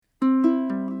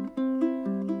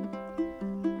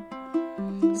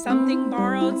Something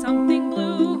borrowed, something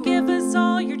blue. Give us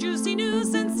all your juicy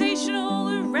news, sensational,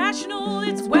 irrational.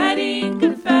 It's Wedding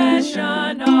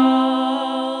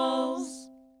Confessionals.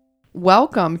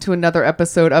 Welcome to another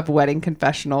episode of Wedding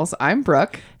Confessionals. I'm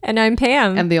Brooke. And I'm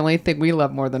Pam. And the only thing we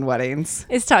love more than weddings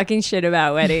is talking shit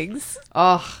about weddings.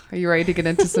 Oh, are you ready to get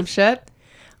into some shit?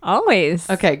 Always.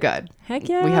 Okay, good. Heck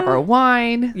yeah. We have our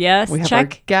wine. Yes. We have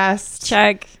check. our guest.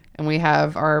 Check. And we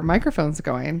have our microphones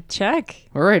going. Check.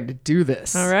 We're ready to do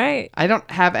this. All right. I don't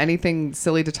have anything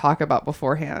silly to talk about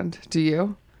beforehand. Do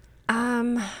you?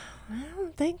 I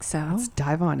don't think so. Let's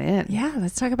dive on in. Yeah,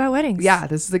 let's talk about weddings. Yeah,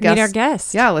 this is the guest. Meet our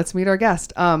guest. Yeah, let's meet our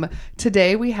guest.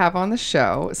 Today we have on the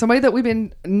show somebody that we've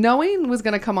been knowing was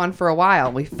going to come on for a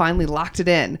while. We finally locked it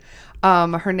in.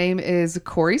 Her name is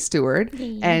Corey Stewart,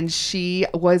 and she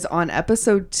was on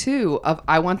episode 2 of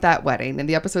I Want That Wedding. And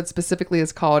the episode specifically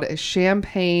is called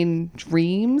Champagne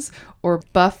Dreams or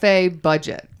Buffet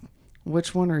Budget.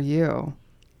 Which one are you?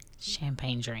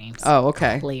 Champagne Dreams. Oh,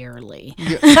 okay. Clearly.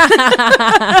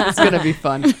 It's going to be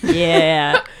fun.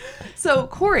 Yeah. So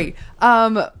Corey,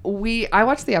 I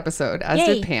watched the episode, as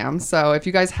Yay. did Pam. So if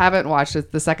you guys haven't watched,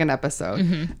 it's the second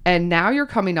episode. And now you're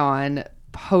coming on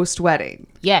post-wedding.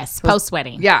 Yes,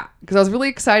 post-wedding. Yeah, because I was really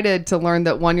excited to learn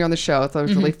that, one, you're on the show. I thought it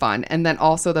was really fun. And then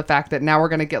also the fact that now we're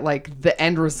going to get like the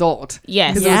end result.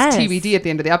 Yes. Because Yes. it was TBD at the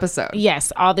end of the episode.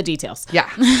 Yes, all the details. Yeah.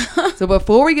 So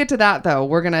before we get to that, though,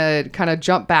 we're going to kind of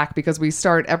jump back because we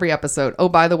start every episode. Oh,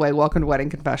 by the way, welcome to Wedding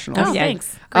Confessionals. Oh, Yeah.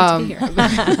 thanks. Great to be here.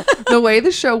 The way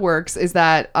the show works is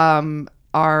that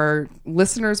our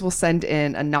listeners will send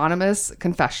in anonymous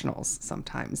confessionals.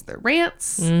 Sometimes they're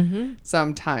rants,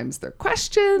 sometimes they're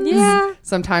questions,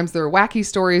 sometimes they're wacky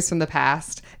stories from the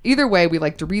past. Either way, we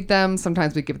like to read them.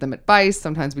 Sometimes we give them advice.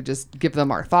 Sometimes we just give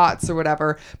them our thoughts or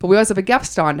whatever. But we always have a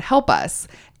guest on to help us.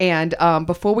 And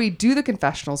before we do the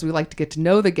confessionals, we like to get to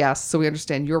know the guests so we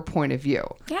understand your point of view.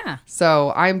 Yeah.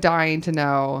 So I'm dying to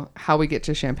know how we get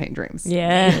to Champagne Dreams.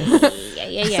 Yes.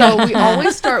 Yeah. So we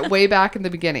always start way back in the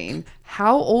beginning.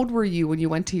 How old were you when you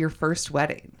went to your first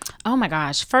wedding? Oh my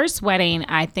gosh. First wedding,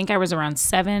 I think I was around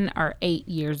 7 or 8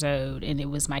 years old, and it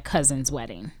was my cousin's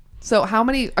wedding. So how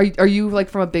many, are you like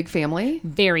from a big family?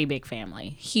 Very big family.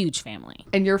 Huge family.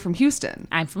 And you're from Houston.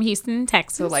 I'm from Houston,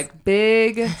 Texas. So like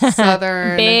big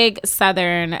Southern. Big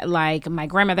Southern, like my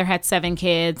grandmother had 7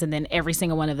 kids, and then every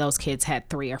single one of those kids had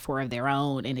 3 or 4 of their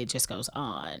own, and it just goes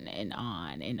on and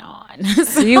on and on.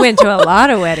 So you went to a lot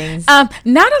of weddings. Not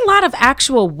a lot of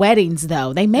actual weddings,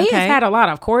 though. They may Okay. have had a lot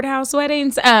of courthouse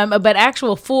weddings, but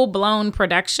actual full-blown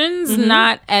productions,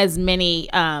 not as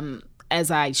many as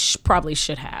I probably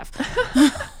should have.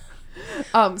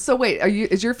 So wait,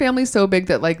 is your family so big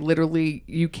that like literally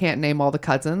you can't name all the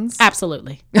cousins?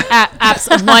 Absolutely.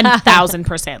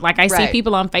 1,000%. Like I see Right.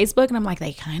 people on Facebook and I'm like,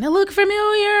 they kind of look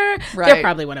familiar. Right. They're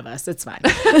probably one of us. It's fine.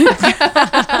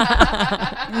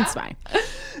 It's fine.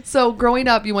 So growing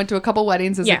up, you went to a couple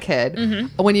weddings as a Yeah. kid.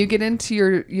 When you get into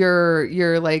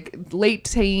your like late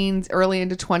teens, early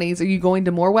into 20s, are you going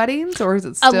to more weddings or is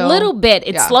it still A little bit.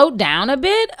 It Yeah. slowed down a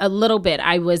bit. A little bit.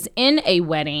 I was in a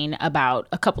wedding about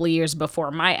a couple of years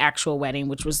before my actual wedding,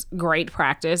 which was great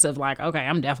practice of like, okay,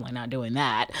 I'm definitely not doing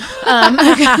that.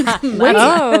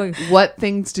 Oh, What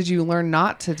things did you learn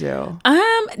not to do?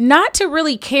 Not to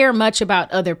really care much about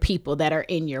other people that are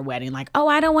in your wedding. Like, oh,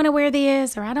 I don't want to wear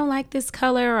this, or I don't like this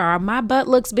color, or my butt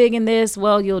looks big in this.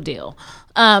 Well, you'll deal.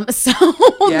 So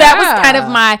that was kind of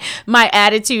my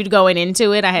attitude going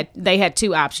into it. They had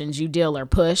 2 options: you deal or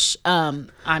push. I'm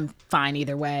fine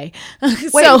either way.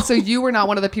 Wait, so you were not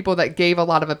one of the people that gave a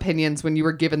lot of opinions when you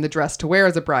were given the dress to wear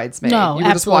as a bridesmaid? No, you were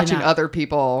just absolutely watching not. other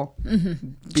people be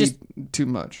Just- too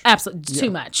much. Absolutely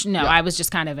too much. No, I was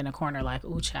just kind of in a corner like,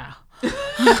 ooh, child.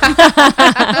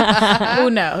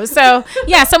 Who knows? So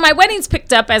yeah, so my weddings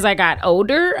picked up as I got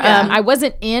older. I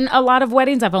wasn't in a lot of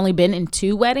weddings. I've only been in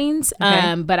 2 weddings,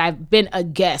 but I've been a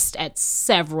guest at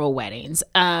several weddings.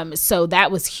 So that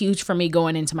was huge for me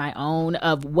going into my own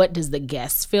of what does the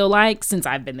guest feel like, since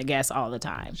I've been the guest all the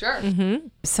time. Sure.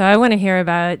 so I want to hear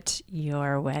about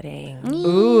your wedding.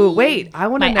 Ooh, wait, I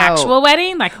want to My know. actual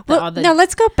wedding, like all the No,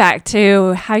 let's go back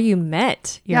to how you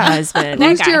met your husband.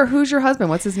 That guy. Who's your husband?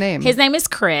 What's his name? His name is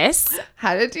Chris.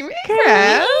 How did you meet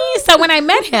Chris? So when I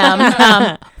met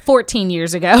him 14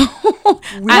 years ago,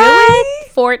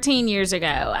 14 years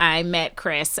ago, I met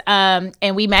Chris, and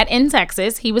we met in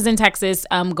Texas. He was in Texas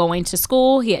going to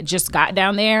school. He had just got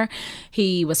down there.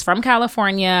 He was from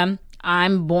California.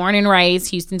 I'm born and raised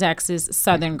Houston, Texas,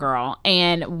 Southern girl.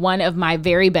 And one of my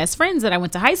very best friends that I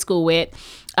went to high school with,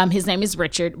 his name is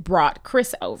Richard, brought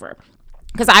Chris over.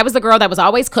 because I was the girl that was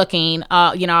always cooking.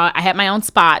 I had my own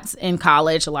spots in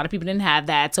college. A lot of people didn't have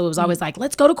that. So it was always like,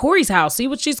 let's go to Corey's house, see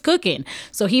what she's cooking.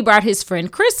 So he brought his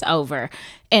friend Chris over,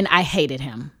 and I hated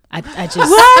him. I just,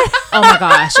 what? Oh my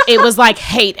gosh. It was like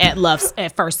hate at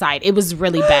first sight. It was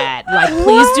really bad. Like,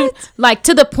 please do, like,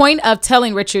 to the point of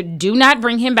telling Richard, do not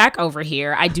bring him back over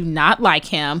here. I do not like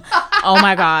him. Oh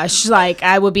my gosh. Like,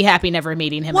 I would be happy never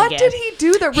meeting him again. What did he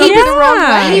do that rubbed you the wrong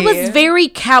way? He was very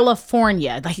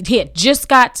California. Like, he had just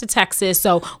got to Texas.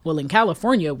 So, well, in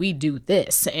California, we do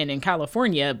this. And in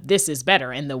California, this is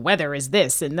better. And the weather is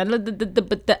this. And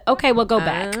okay, well, go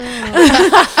back.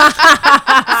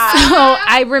 So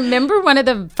I remember one of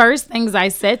the first things I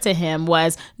said to him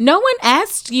was, no one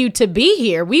asked you to be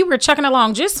here. We were chucking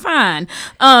along just fine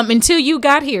until you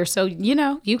got here. So,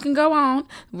 you can go on.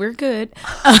 We're good.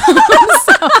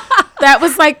 So that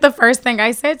was like the first thing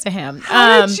I said to him.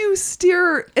 How did you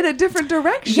steer in a different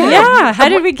direction? Yeah. How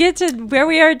did we get to where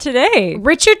we are today?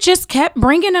 Richard just kept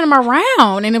bringing him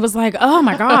around, and it was like, oh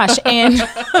my gosh. And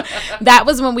that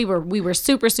was when we were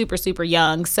super, super, super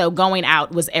young. So going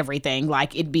out was everything.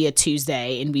 Like, it'd be a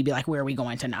Tuesday, and we'd be like, where are we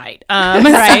going tonight?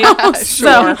 Right.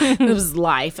 So it was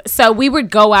life. So we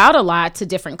would go out a lot to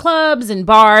different clubs and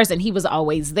bars, and he was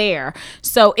always there.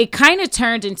 So it kind of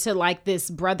turned into like this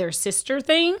brother-sister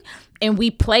thing. And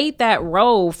we played that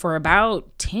role for about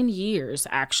 10 years,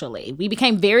 actually. We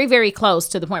became very, very close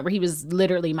to the point where he was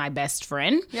literally my best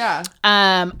friend. Yeah.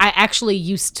 I actually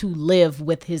used to live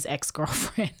with his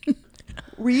ex-girlfriend.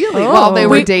 Really? While they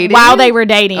were dating? While they were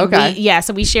dating. Okay.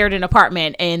 So we shared an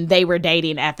apartment, and they were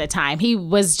dating at the time. He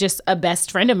was just a best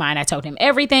friend of mine. I told him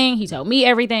everything. He told me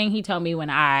everything. He told me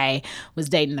when I was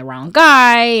dating the wrong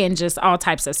guy and just all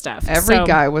types of stuff. Every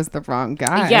guy was the wrong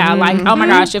guy. Yeah, like, oh my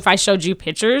gosh, if I showed you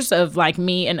pictures of like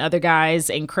me and other guys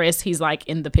and Chris, he's like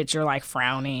in the picture, like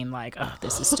frowning, like, oh,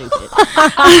 this is stupid.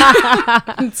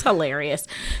 It's hilarious.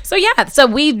 So yeah, so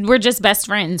we were just best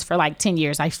friends for like 10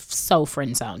 years. I so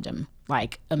friend zoned him.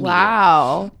 Like, immediately.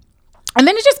 Wow. And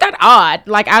then it just got odd,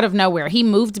 like out of nowhere. He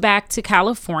moved back to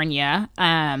California,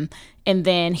 and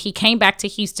then he came back to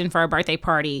Houston for a birthday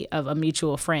party of a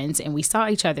mutual friends, and we saw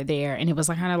each other there, and it was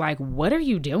like kind of like, what are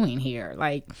you doing here?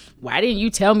 Like, why didn't you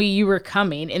tell me you were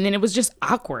coming? And then it was just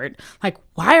awkward. Like,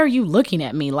 why are you looking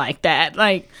at me like that?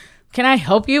 Like, can I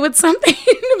help you with something?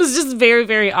 It was just very,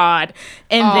 very odd.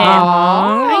 And then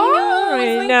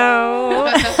I know.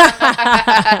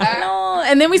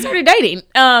 And then we started dating.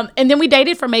 And then we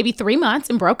dated for maybe 3 months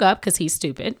and broke up because he's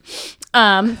stupid.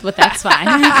 But that's fine.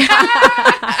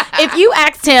 If you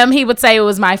asked him, he would say it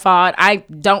was my fault. I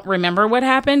don't remember what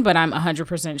happened, but I'm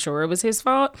 100% sure it was his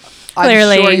fault.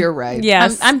 Clearly. I'm sure you're right.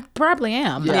 Yes. I probably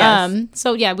am. Yes.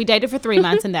 So yeah, we dated for 3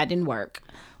 months and that didn't work.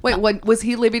 Wait, was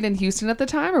he living in Houston at the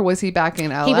time, or was he back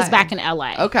in LA? He was back in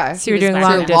LA. Okay. So you were He was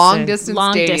doing back long in distance.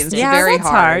 long dating. distance. It's Yeah, very that's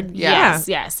hard. hard. Yeah.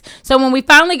 Yes. So when we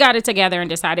finally got it together and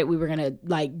decided we were going to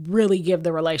like really give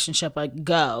the relationship a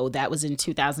go, that was in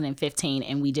 2015.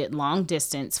 And we did long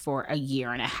distance for a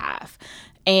year and a half.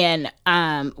 And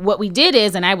what we did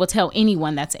is, and I will tell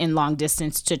anyone that's in long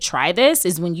distance to try this,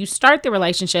 is when you start the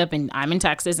relationship, and I'm in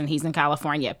Texas and he's in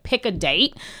California, pick a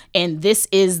date, and this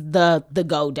is the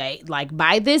go date. Like,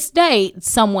 by this date,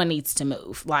 someone needs to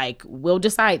move. Like, we'll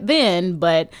decide then,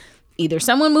 but either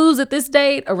someone moves at this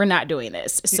date or we're not doing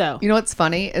this. So You know what's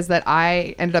funny is that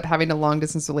I ended up having a long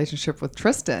distance relationship with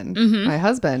Tristan, my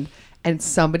husband, and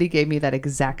somebody gave me that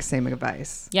exact same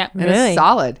advice. yeah. And Really? it's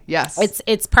solid. Yes.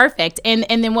 It's perfect. And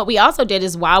then what we also did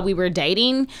is while we were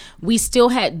dating, we still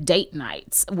had date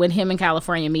nights when him in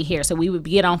California, me here. So we would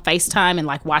get on FaceTime and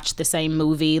like watch the same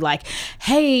movie. Like,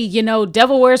 hey,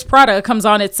 Devil Wears Prada comes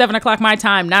on at 7:00 my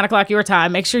time, 9:00 your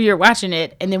time. Make sure you're watching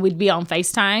it. And then we'd be on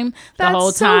FaceTime the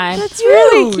whole time. That's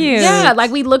really cute. Yeah, like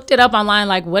we looked it up online,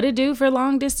 like what to do for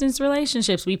long distance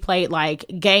relationships. We played like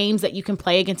games that you can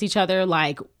play against each other,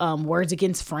 like Words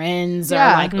Against Friends or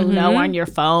like Uno on your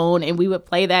phone, and we would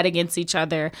play that against each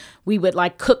other. We would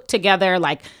like cook together,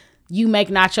 like you make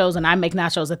nachos and I make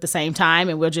nachos at the same time,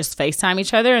 and we'll just FaceTime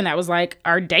each other, and that was like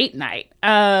our date night.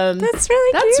 That's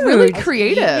really That's cute. really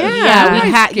creative. Yeah,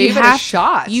 You guys gave it a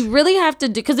shot. You really have to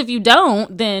do, because if you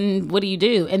don't, then what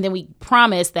do? And then we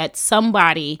promised that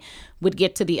somebody would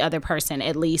get to the other person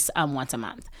at least once a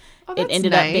month. It that's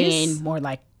ended nice. up being more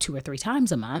like 2 or 3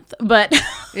 times a month. But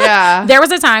Yeah. there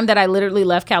was a time that I literally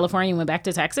left California and went back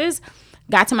to Texas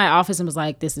got to my office and was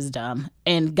like, this is dumb,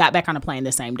 and got back on a plane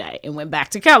the same day and went back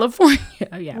to California.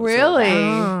 Yeah,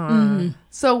 Really?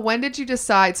 So when did you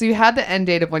decide? So you had the end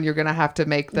date of when you're going to have to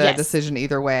make the Yes. decision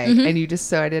either way, and you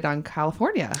decided on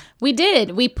California. We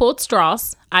did. We pulled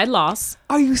straws. I lost.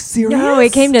 Are you serious? No,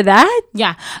 it came to that?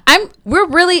 Yeah, we're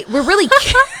really we're really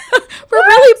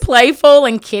playful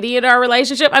and kiddie in our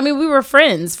relationship. I mean, we were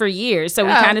friends for years, so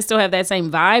we kind of still have that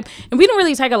same vibe, and we don't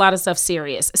really take a lot of stuff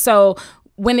serious. So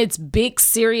when it's big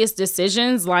serious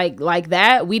decisions like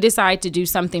that, we decide to do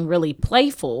something really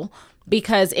playful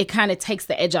because it kind of takes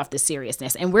the edge off the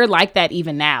seriousness. And we're like that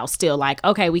even now, still like,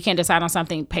 okay, we can't decide on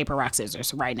something, paper, rock,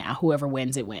 scissors right now. Whoever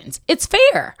wins, it wins. It's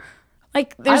fair.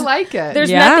 Like I like it.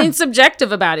 There's Yeah. nothing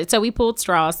subjective about it. So we pulled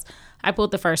straws. I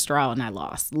pulled the first straw and I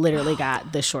lost. Literally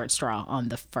got the short straw on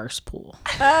the first pull.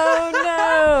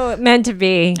 Oh, no. Meant to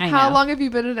be. I How know. long have you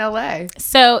been in LA?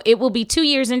 So it will be 2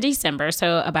 years in December.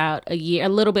 So about a year, a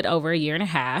little bit over a year and a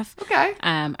half. Okay.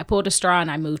 I pulled a straw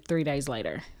and I moved 3 days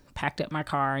later. Packed up my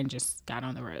car and just got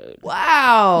on the road.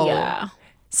 Wow. Yeah.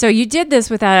 So you did this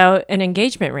without an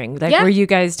engagement ring. Like, Yeah. were you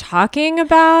guys talking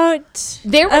about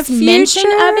There was a mention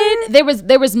future? of it.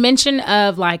 There was mention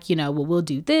of like, well, we'll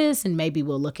do this and maybe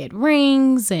we'll look at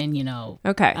rings and,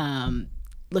 Okay.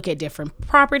 look at different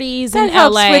properties That in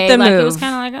helps LA. with the like it was move.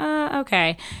 kind of like,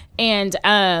 okay. And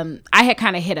I had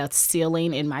kind of hit a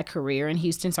ceiling in my career in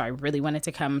Houston, so I really wanted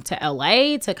to come to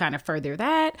LA to kind of further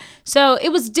that. So it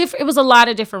was different. It was a lot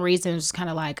of different reasons. Just kind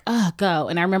of like, go.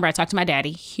 And I remember I talked to my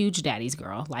daddy, huge daddy's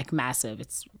girl, like massive.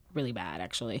 It's really bad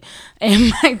actually.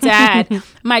 And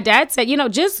my dad said,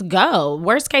 just go.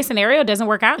 Worst case scenario, it doesn't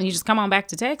work out and you just come on back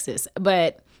to Texas.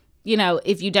 But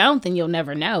if you don't, then you'll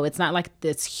never know. It's not like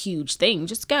this huge thing.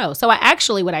 Just go. So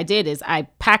what I did is I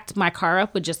packed my car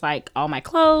up with just like all my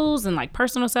clothes and like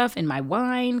personal stuff and my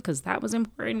wine because that was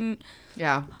important.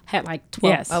 Yeah. Had like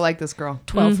 12, Yes. I like this girl.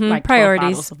 12 like 12 Priorities.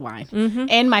 bottles of wine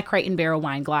and my Crate and Barrel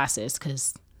wine glasses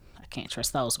because I can't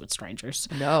trust those with strangers.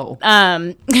 No.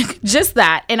 Just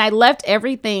that. And I left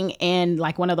everything in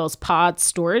like one of those pod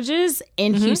storages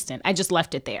in Houston. I just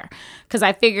left it there because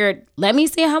I figured, let me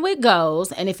see how it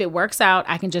goes. And if it works out,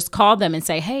 I can just call them and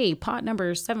say, hey, pod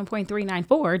number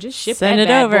 7.394, just ship Send that it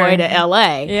bad over. boy to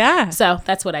LA. Yeah. So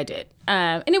that's what I did.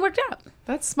 And it worked out.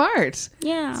 That's smart.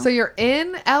 Yeah. So you're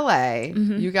in LA.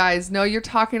 You guys know you're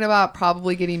talking about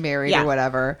probably getting married Yeah. or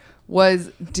whatever.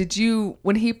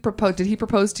 When he proposed, did he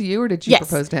propose to you or did you Yes,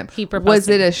 propose to him? he proposed Was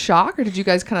to it me. a shock or did you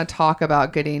guys kind of talk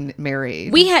about getting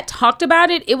married? We had talked about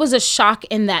it. It was a shock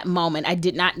in that moment. I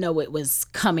did not know it was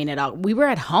coming at all. We were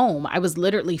at home. I was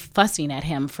literally fussing at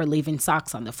him for leaving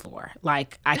socks on the floor.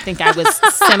 Like I think I was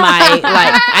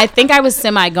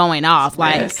semi going off.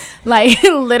 Like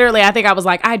literally I think I was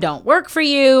like, I don't work for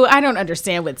you. I don't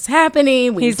understand what's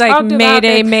happening. We He's like, talked about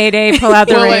Mayday, this. Mayday, pull out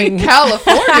the well, ring. in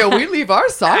California, we leave our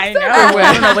socks I know. everywhere.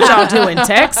 I don't know what y'all do in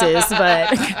Texas,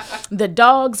 but the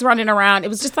dogs running around. It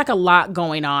was just like a lot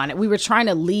going on. We were trying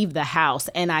to leave the house,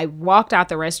 and I walked out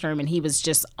the restroom, and he was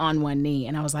just on one knee,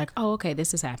 and I was like, "Oh, okay,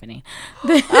 this is happening.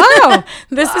 Oh.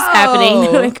 This is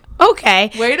happening." Like,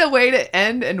 okay. Way to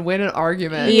end and win an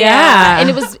argument. Yeah. And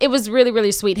it was really,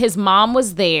 really sweet. His mom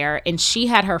was there and she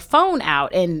had her phone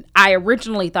out, and I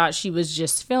originally thought she was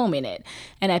just filming it.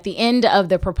 And at the end of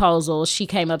the proposal, she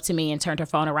came up to me and turned her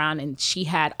phone around, and she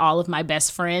had all of my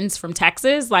best friends from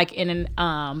Texas like in an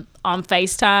on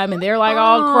FaceTime, and they're like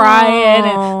all crying and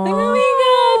like, oh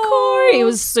my God, Corey. It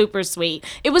was super sweet.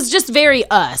 It was just very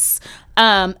us.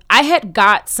 I had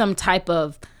got some type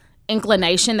of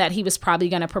inclination that he was probably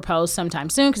going to propose sometime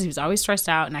soon because he was always stressed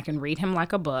out and I can read him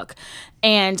like a book.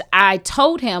 And I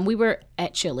told him, we were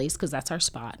at Chili's because that's our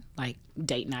spot, like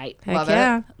date night. Heck Love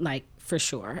yeah. it. Like for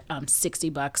sure.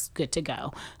 $60, good to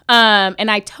go.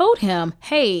 And I told him,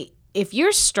 hey, if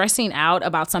you're stressing out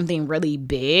about something really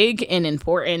big and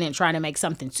important and trying to make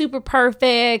something super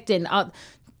perfect and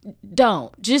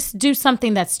don't just do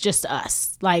something that's just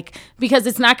us, like, because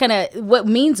it's not gonna what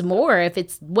means more if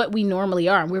it's what we normally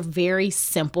are, and we're very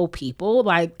simple people.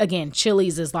 Like, again,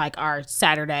 Chili's is like our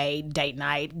Saturday date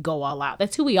night, go all out.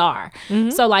 That's who we are.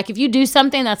 So like if you do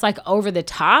something that's like over the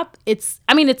top, it's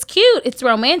cute, it's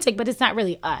romantic, but it's not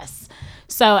really us.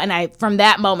 So, and from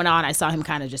that moment on, I saw him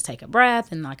kind of just take a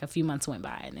breath, and like a few months went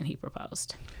by and then he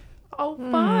proposed. Oh,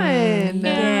 fun.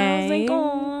 Yeah, I was like,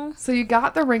 oh. So you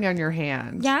got the ring on your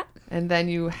hand. Yeah. And then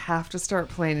you have to start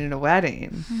planning a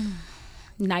wedding.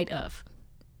 Night of,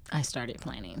 I started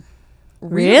planning.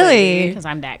 Really? Because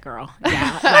I'm that girl.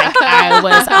 Yeah. Like I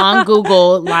was on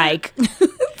Google like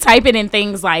typing in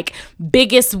things like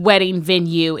biggest wedding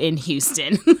venue in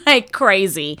Houston, like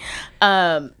crazy.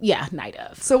 Night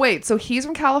of. So wait, so he's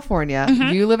from California.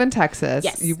 You live in Texas.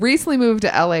 Yes. You recently moved to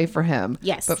LA for him.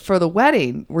 Yes. But for the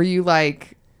wedding, were you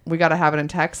like, we got to have it in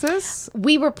Texas?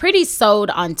 We were pretty sold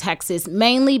on Texas,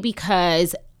 mainly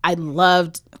because I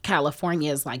loved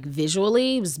California's like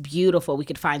visually. It was beautiful. We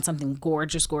could find something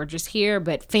gorgeous here,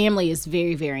 but family is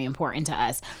very, very important to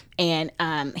us. And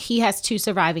he has 2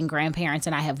 surviving grandparents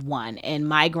and I have 1. And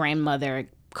my grandmother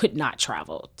could not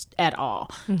travel at all.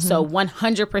 So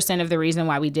 100% of the reason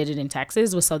why we did it in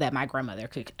Texas was so that my grandmother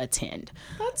could attend.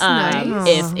 That's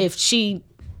nice. If she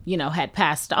had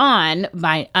passed on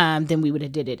by then we would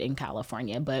have did it in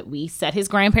California, but we set his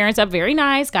grandparents up very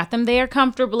nice, got them there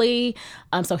comfortably,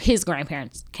 so his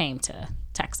grandparents came to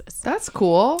Texas. That's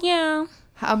cool. Yeah.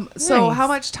 So Nice. how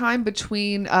much time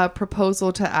between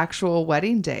proposal to actual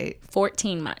wedding date?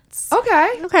 14 months.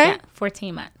 Okay. Okay.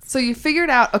 14 months. So you figured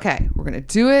out, okay, we're going to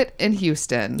do it in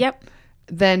Houston. Yep.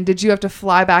 Then did you have to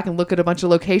fly back and look at a bunch of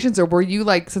locations, or were you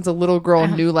like, since a little girl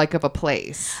knew like of a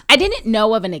place? I didn't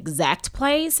know of an exact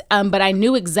place, but I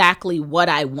knew exactly what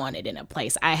I wanted in a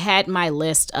place. I had my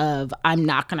list of I'm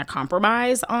not going to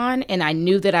compromise on, and I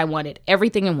knew that I wanted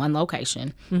everything in one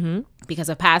location. Because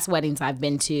of past weddings I've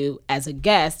been to as a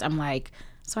guest, I'm like,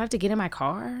 so I have to get in my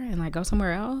car and like go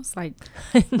somewhere else? Like,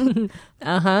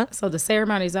 so the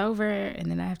ceremony's over and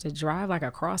then I have to drive like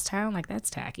across town? Like, that's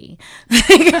tacky.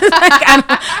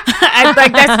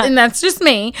 That's just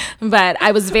me. But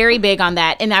I was very big on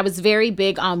that. And I was very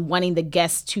big on wanting the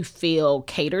guests to feel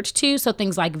catered to. So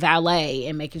things like valet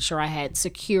and making sure I had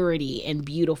security and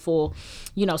beautiful,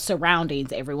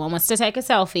 surroundings. Everyone wants to take a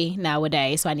selfie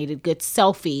nowadays. So I needed good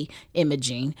selfie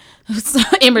imagery.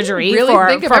 Really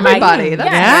think of everybody.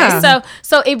 That's Yeah.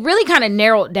 So it really kind of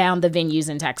narrowed down the venues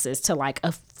in Texas to like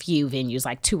a few venues,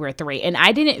 like 2 or 3. And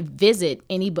I didn't visit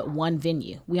any but one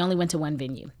venue. We only went to one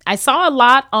venue. I saw a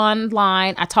lot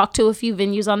online. I talked to a few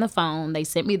venues on the phone. They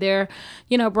sent me their,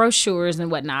 brochures and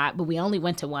whatnot, but we only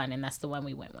went to one, and that's the one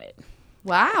we went with.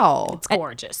 Wow. It's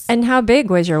gorgeous. And how big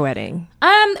was your wedding?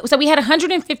 So we had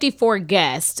 154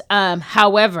 guests.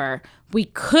 However, we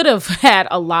could have had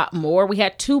a lot more. We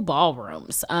had 2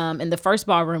 ballrooms. And the first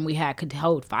ballroom we had could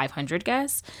hold 500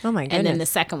 guests. Oh, my And then the goodness.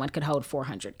 second one could hold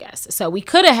 400 guests. So we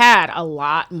could have had a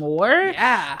lot more.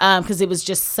 Yeah. Because it was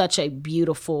just such a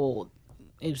beautiful,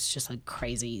 it was just a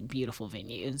crazy, beautiful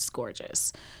venue. It's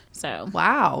gorgeous. So.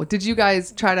 Wow. Did you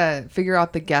guys try to figure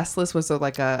out the guest list? Was there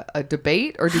like a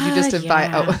debate, or did you just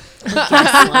invite? Yeah. Oh,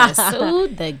 Guest list. Ooh,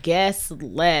 the guest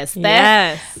list.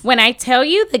 Yes. When I tell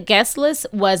you the guest list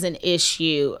was an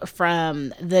issue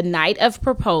from the night of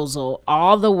proposal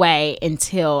all the way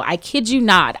until, I kid you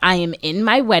not, I am in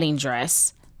my wedding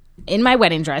dress in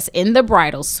the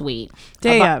bridal suite.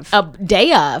 Day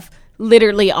of,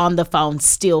 literally on the phone,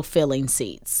 still filling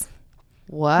seats.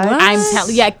 what? I'm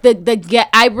telling you,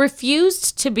 I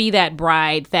refused to be that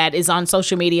bride that is on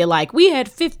social media like, we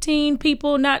had 15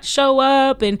 people not show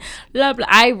up and blah, blah.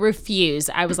 I refused.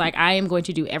 I was like, I am going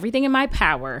to do everything in my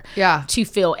power to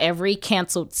fill every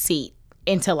canceled seat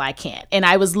until I can. And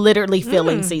I was literally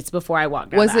filling seats before I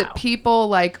walked down Was the it aisle. people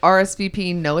like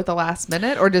RSVP no at the last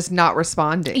minute, or just not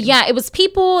responding? Yeah, it was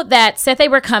people that said they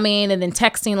were coming and then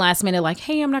texting last minute like,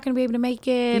 hey, I'm not going to be able to make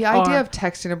it. The idea of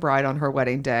texting a bride on her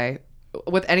wedding day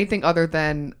with anything other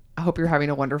than, I hope you're having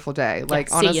a wonderful day. Like,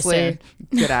 see you honestly,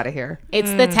 get out of here.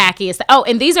 It's the tackiest. Oh,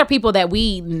 and these are people that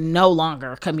we no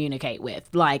longer communicate with.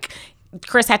 Like,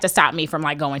 Chris had to stop me from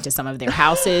like going to some of their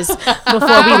houses before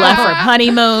we left for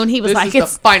honeymoon. He was This like, is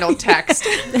 "It's." the final text.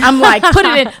 I'm like, put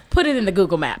it in the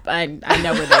Google map. I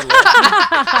know where they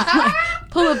live.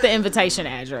 Pull up the invitation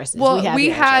addresses. Well, we we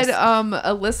had had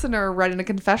a listener write in a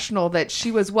confessional that she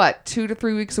was 2 to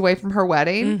 3 weeks away from her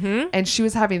wedding, and she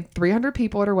was having 300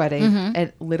 people at her wedding,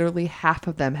 and literally half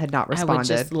of them had not I would responded.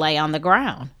 just lay on the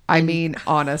ground. I mean,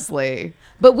 honestly.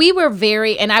 But we were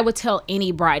very, and I would tell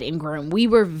any bride and groom, we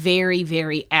were very,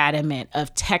 very adamant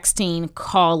of texting,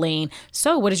 calling.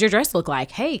 So what does your dress look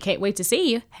like? Hey, can't wait to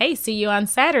see you. Hey, see you on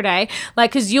Saturday.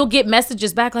 Like, because you'll get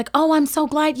messages back like, oh, I'm so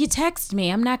glad you texted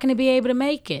me. I'm not going to be able to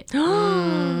make it.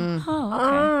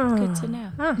 Oh, okay. Good to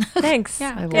know. Thanks.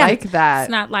 Yeah. I like that.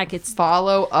 It's not like it's,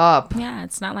 Follow up. yeah,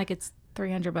 it's not like it's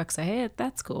 $300 a head.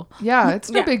 That's cool. Yeah, it's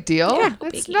no big deal.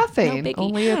 It's biggie. nothing. No biggie.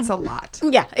 Only it's a lot.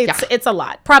 Yeah, it's a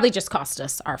lot. Probably just cost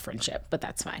us our friendship, but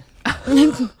that's fine.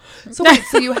 So wait,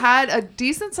 so you had a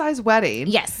decent sized wedding.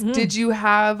 Yes. Did you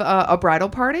have a bridal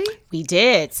party? We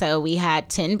did. So we had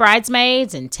 10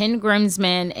 bridesmaids and 10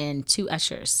 groomsmen and 2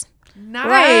 ushers. Nice.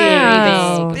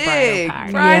 Wow. Very big Big bridal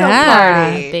party. bridal Yeah.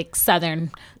 party. Big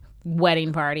Southern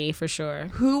wedding party for sure.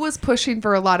 Who was pushing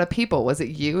for a lot of people? Was it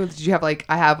you? Did you have like,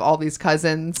 I have all these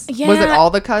cousins? Yeah. Was it all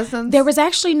the cousins? There was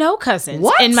actually no cousins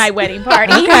What? in my wedding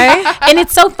party. Okay. And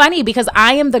it's so funny because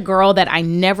I am the girl that I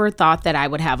never thought that I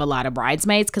would have a lot of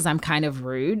bridesmaids because I'm kind of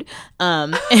rude.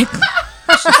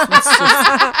 Let's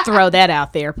just throw that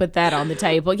out there, put that on the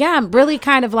table. Yeah, I'm really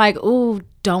kind of like, ooh,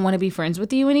 don't want to be friends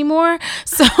with you anymore.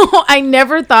 So I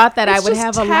never thought that I It's would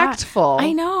just have tactful. a lot.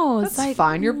 I know. It's That's like,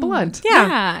 fine. You're blunt.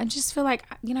 yeah. I just feel like,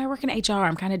 I work in HR.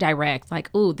 I'm kind of direct.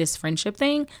 Like, ooh, this friendship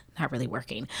thing, not really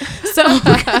working. So, so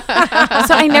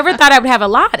I never thought I would have a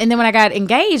lot. And then when I got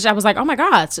engaged, I was like, oh my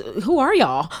God, so who are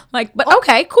y'all? Like, but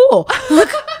okay, cool.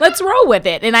 Let's roll with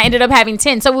it. And I ended up having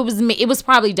 10. So it was me. It was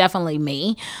probably definitely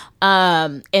me.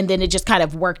 And then it just kind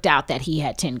of worked out that he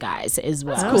had 10 guys as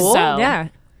well. That's cool. So Yeah.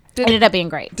 it ended up being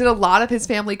great. Did a lot of his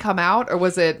family come out, or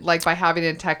was it like by having it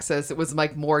in Texas, it was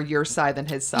like more your side than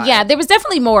his side? Yeah, there was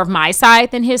definitely more of my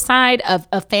side than his side of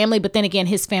family. But then again,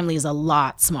 his family is a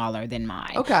lot smaller than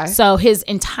mine. Okay. So his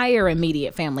entire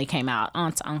immediate family came out.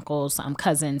 Aunts, uncles,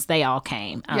 cousins, they all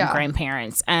came. Yeah.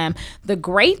 Grandparents. The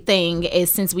great thing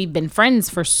is since we've been friends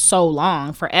for so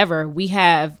long, forever, we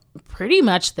have pretty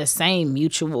much the same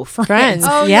mutual friends.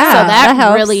 Oh, So yeah. that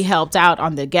helps. really helped out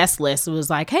on the guest list. It was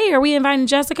like, hey, are we inviting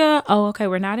Jessica? Oh, okay.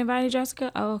 We're not inviting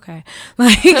Jessica. Oh, okay.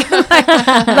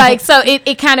 Like so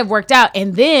it kind of worked out.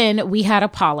 And then we had a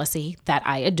policy that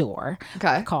I adore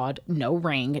Okay. called no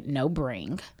ring, no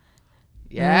bring.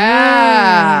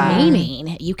 Yeah.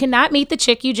 Meaning you cannot meet the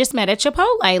chick you just met at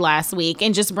Chipotle last week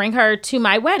and just bring her to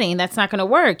my wedding. That's not going to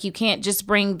work. You can't just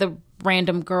bring the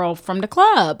random girl from the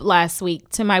club last week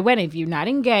to my wedding. If you're not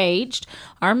engaged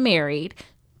or married,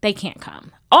 they can't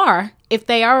come. Or if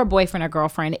they are a boyfriend or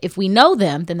girlfriend, if we know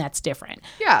them, then that's different.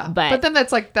 Yeah. But then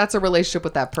that's a relationship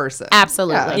with that person.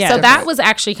 Absolutely. Yeah, So it's that different. was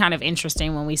actually kind of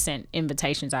interesting when we sent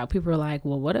invitations out. People were like,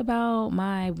 well, what about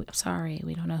sorry,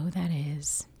 we don't know who that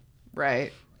is.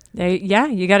 Right. You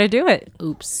got to do it.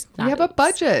 Oops. You not have a oops.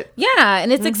 budget. Yeah,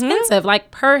 and it's expensive, like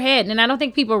per head. And I don't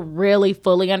think people really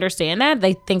fully understand that.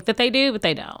 They think that they do, but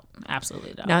they don't.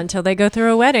 Absolutely don't. Not until they go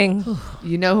through a wedding.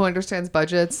 You know who understands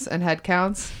budgets and head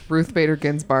counts? Ruth Bader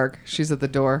Ginsburg. She's at the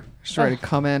door. She's ready to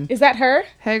come in. Is that her?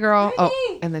 Hey, girl.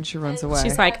 Oh, and then she runs away.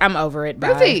 She's like, I'm over it.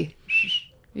 Bye. Ruthie,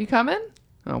 you coming?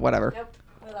 Oh, whatever.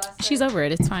 She's over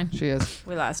it. It's fine. She is.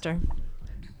 We lost her.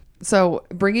 So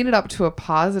bringing it up to a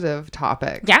positive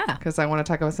topic. Yeah. Because I want to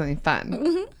talk about something fun.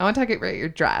 I want to talk about your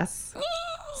dress.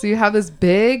 So you have this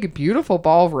big, beautiful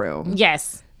ballroom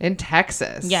Yes. in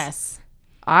Texas. Yes.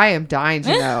 I am dying to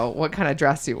know what kind of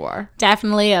dress you wore.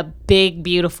 Definitely a big,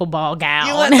 beautiful ball gown.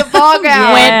 You went the ball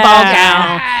gown. Went ball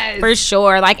gown. Yes. For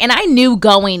sure. Like, and I knew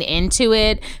going into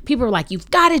it, people were like, you've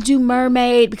got to do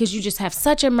mermaid because you just have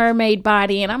such a mermaid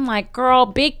body. And I'm like, girl,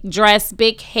 big dress,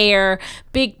 big hair,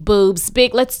 big boobs,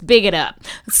 let's big it up.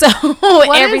 So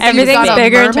Everything's got a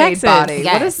bigger in mermaid Texas. Body. What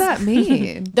Yes. does that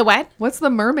mean? The what? What's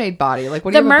the mermaid body? Like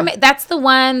what? The do you have a mermaid, that's the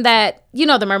one that,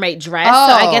 the mermaid dress. So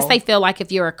I guess Oh. they feel like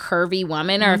if you're a curvy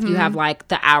woman or if you have like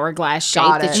the hourglass shape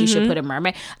Got that it. you should put a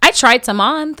mermaid. I tried some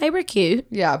on. They were cute.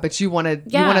 Yeah, but you wanted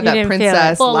Yeah. you wanted You that didn't feel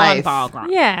princess Full on life. ball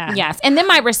gown. Yeah. Yes. And then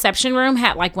my reception room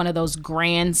had like one of those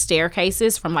grand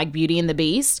staircases from like Beauty and the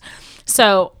Beast.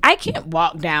 So I can't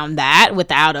walk down that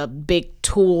without a big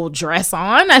tulle dress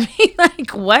on. I mean,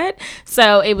 like what?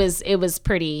 So it was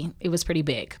pretty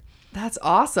big. That's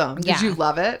awesome. Did Yeah. you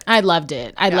love it? I loved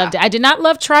it. I loved it. I did not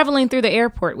love traveling through the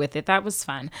airport with it. That was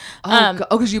fun.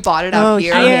 Because you bought it out oh,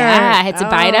 here. yeah. Yeah, I had to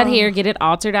buy it out Oh. here, get it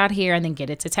altered out here, and then get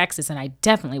it to Texas. And I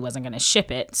definitely wasn't going to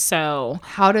ship it. So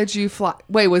How did you fly?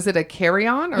 Wait, was it a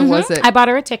carry-on or was it? I bought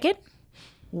her a ticket.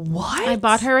 What? I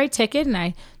bought her a ticket, and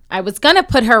I was going to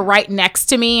put her right next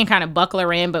to me and kind of buckle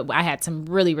her in, but I had some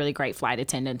really, really great flight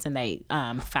attendants, and they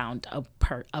found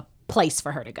a place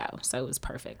for her to go. So it was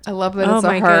perfect. I love that Oh it's a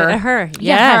my her. god, her.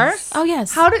 Yeah, Yes. her? Oh,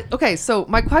 yes. Okay, so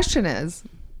my question is,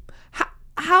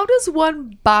 how does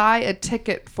one buy a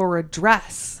ticket for a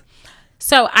dress?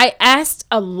 So I asked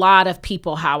a lot of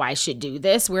people how I should do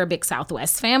this. We're a big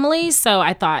Southwest family, so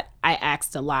I thought I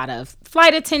asked a lot of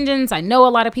flight attendants. I know a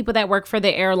lot of people that work for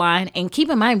the airline. And keep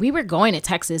in mind, we were going to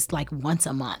Texas like once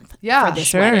a month Yeah, for this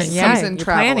sure. wedding. Yeah, Seasoned you're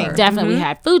traveler. planning. Definitely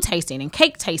had food tasting and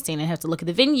cake tasting and have to look at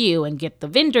the venue and get the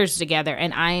vendors together.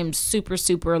 And I am super,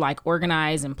 super like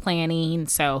organized and planning.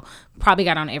 So probably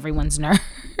got on everyone's nerves.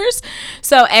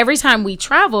 So every time we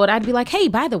traveled, I'd be like, hey,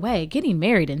 by the way, getting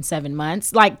married in 7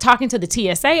 months, like talking to the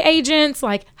TSA agents,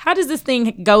 like how does this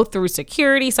thing go through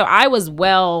security? So I was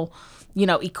well,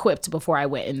 equipped before I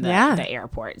went in the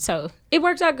airport. So it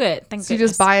worked out good. Thank So you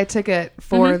just buy a ticket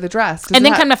for the dress. Does and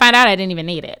then it come to find out I didn't even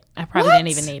need it. I probably What? didn't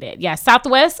even need it. Yeah.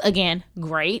 Southwest, again,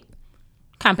 great.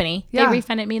 company. Yeah. They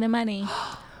refunded me the money.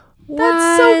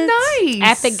 That's so nice.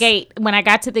 At the gate, when I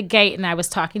got to the gate and I was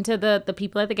talking to the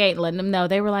people at the gate and letting them know,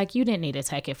 they were like, you didn't need to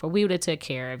take it for, we would have took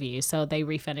care of you. So they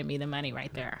refunded me the money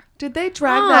right there. Did they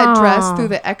drag that dress through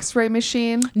the x-ray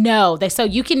machine? No, so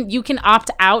you can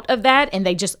opt out of that, and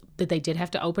they did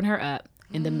have to open her up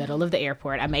in the middle of the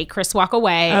airport. I made Chris walk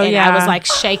away, and I was like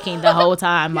shaking the whole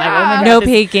time. Like, oh my God, No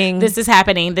peeking. This is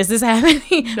happening. This is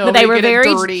happening. But Nobody they were get it very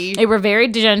dirty. They were very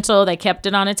gentle. They kept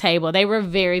it on a table. They were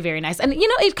very, very nice. And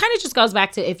it kind of just goes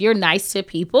back to, if you're nice to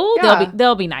people, Yeah.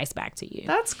 they'll be nice back to you.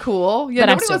 That's cool. Yeah, But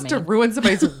I'm nobody still wants to mean. ruin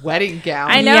somebody's wedding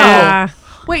gown. I know. Yeah.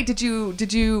 Wait, did you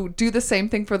do the same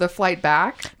thing for the flight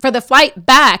back? For the flight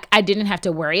back, I didn't have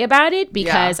to worry about it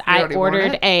because you I already worn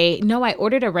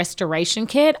ordered a restoration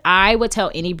kit. I would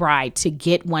tell any bride to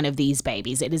get one of these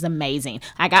babies. It is amazing.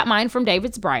 I got mine from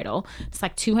David's Bridal. It's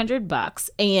like $200.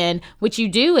 And what you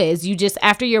do is you just,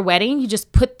 after your wedding, you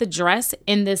just put the dress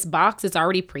in this box. It's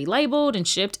already pre-labeled and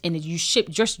shipped, and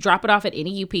just drop it off at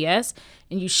any UPS,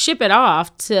 and you ship it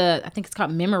off to, I think it's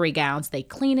called Memory Gowns. They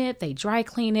clean it, they dry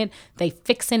clean it, they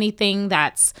fix anything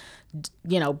that's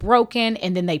broken,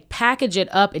 and then they package it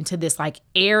up into this like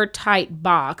airtight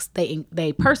box. They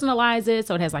personalize it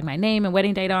so it has like my name and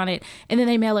wedding date on it, and then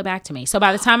they mail it back to me. So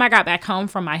by the time I got back home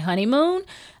from my honeymoon,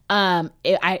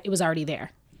 it was already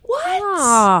there. What?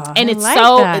 Oh, And I it's like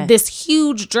so that. this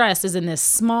huge dress is in this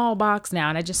small box now,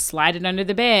 and I just slide it under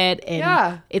the bed,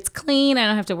 and it's clean. I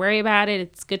don't have to worry about it.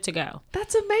 It's good to go.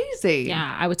 That's amazing.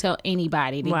 Yeah, I would tell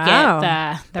anybody to Wow. get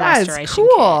the That restoration is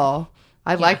cool.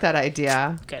 I like that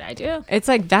idea. kit. Good idea. It's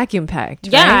like vacuum packed.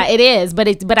 Yeah, right? it is, but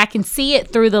I can see it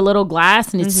through the little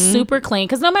glass, and it's super clean.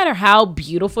 Because no matter how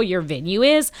beautiful your venue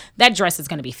is, that dress is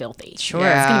going to be filthy. Sure,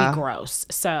 it's going to Yeah. be gross.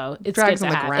 So it's Drags good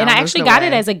on to the have. ground. And I There's actually no got way.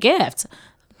 it as a gift.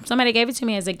 Somebody gave it to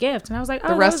me as a gift, and I was like, "Oh,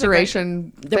 The that was a great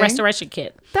restoration gift. The thing? restoration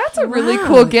kit." That's a really Wow.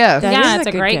 cool gift. That Yeah, is it's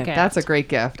a good great gift. gift. That's a great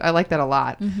gift. I like that a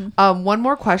lot. One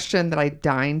more question that I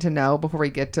dying to know before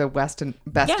we get to best and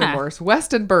Yeah. worst.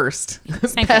 West and burst.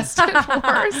 Same Best and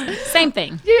worst. Same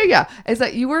thing. Yeah. Is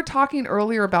that you were talking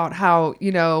earlier about how,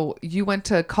 you went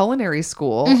to culinary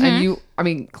school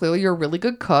and clearly you're a really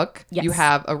good cook. Yes. You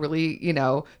have a really,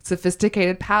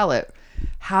 sophisticated palate.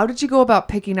 How did you go about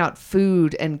picking out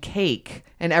food and cake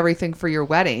and everything for your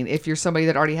wedding if you're somebody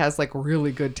that already has like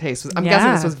really good taste? I'm guessing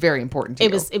Yeah. this was very important to you.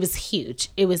 It was huge.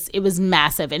 It was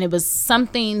massive, and it was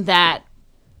something that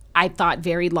I thought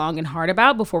very long and hard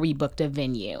about before we booked a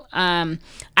venue.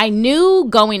 I knew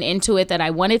going into it that I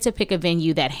wanted to pick a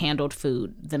venue that handled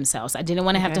food themselves. I didn't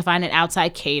want to have to find an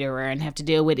outside caterer and have to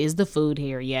deal with, is the food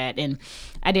here yet? And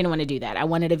I didn't want to do that. I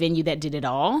wanted a venue that did it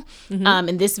all.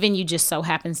 And this venue just so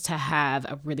happens to have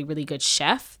a really, really good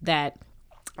chef that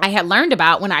I had learned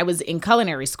about when I was in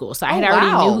culinary school. So I had already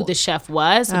wow. knew who the chef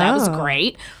was. So that was Oh.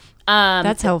 great.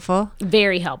 That's helpful.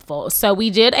 Very helpful. So we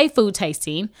did a food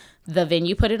tasting. The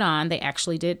venue put it on. They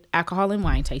actually did alcohol and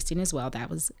wine tasting as well.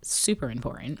 That was super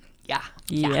important. yeah.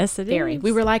 Yes, it is. Very.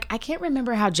 We were like, I can't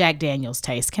remember how Jack Daniels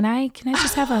tastes. Can I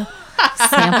just have a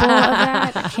sample of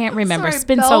that? I can't remember. Sorry, it's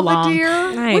been so long. Belvedere?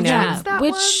 I Which know. one's that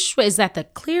Which is that, the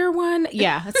clear one?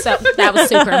 Yeah. So that was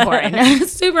super important.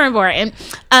 Super important.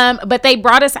 But they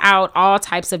brought us out all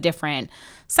types of different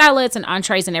salads and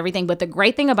entrees and everything. But the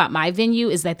great thing about my venue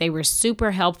is that they were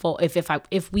super helpful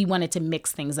if we wanted to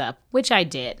mix things up, which I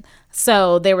did.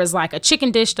 So there was like a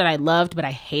chicken dish that I loved, but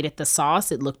I hated the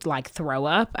sauce. It looked like throw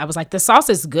up. I was like, the sauce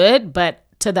is good, but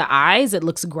to the eyes, it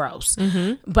looks gross.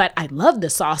 But I love the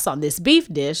sauce on this beef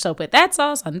dish. So put that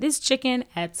sauce on this chicken,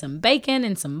 add some bacon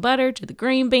and some butter to the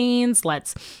green beans.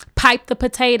 Let's pipe the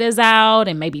potatoes out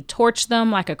and maybe torch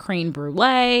them like a cream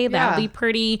brulee. That would be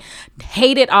pretty.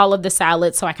 Hated all of the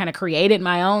salads. So I kind of created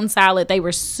my own salad. They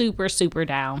were super, super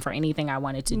down for anything I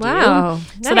wanted to do. Wow,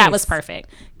 So that nice. was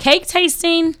perfect. Cake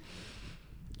tasting,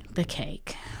 the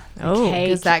cake. Oh, Cake.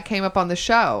 Because that came up on the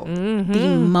show.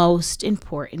 The most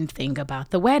important thing about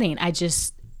the wedding.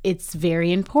 It's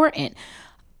very important.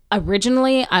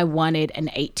 Originally, I wanted an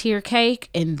 8-tier cake,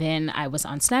 and then I was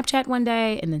on Snapchat one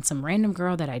day, and then some random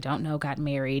girl that I don't know got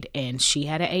married, and she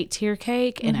had an 8-tier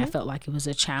cake, and I felt like it was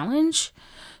a challenge.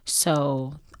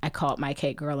 So I called my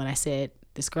cake girl, and I said,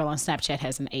 this girl on Snapchat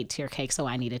has an 8-tier cake, so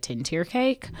I need a 10-tier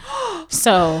cake.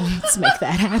 So let's make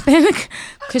that happen.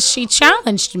 Because she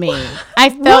challenged me. I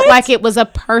felt like it was a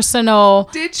personal...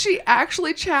 Did she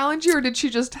actually challenge you, or did she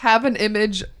just have an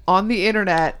image on the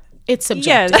internet? It's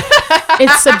subjective. yes.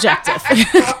 It's subjective.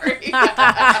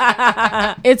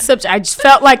 I just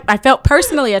I felt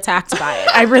personally attacked by it.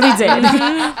 I really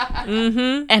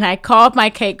did. And I called my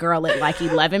cake girl at like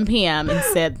 11 p.m. and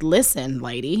said, listen,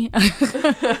 lady,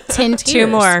 10 tiers. 2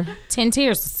 more. 10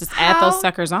 tiers. Let's just add those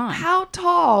suckers on. How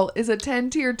tall is a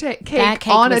 10-tier cake cake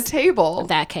on a was- table?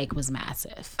 That cake was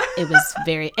massive. It was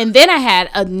very, and then I had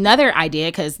another idea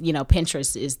because,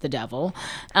 Pinterest is the devil.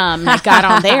 I got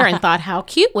on there and thought, how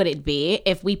cute would it be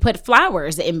if we put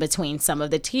flowers in between some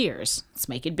of the tiers? Let's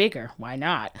make it bigger. Why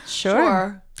not?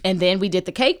 Sure. And then we did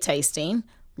the cake tasting.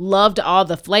 Loved all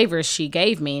the flavors she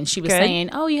gave me. And she was Good. saying,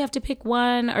 oh, you have to pick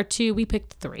 1 or 2. We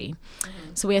picked 3.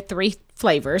 So we had 3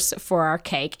 flavors for our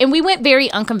cake. And we went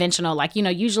very unconventional. Like,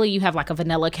 usually you have like a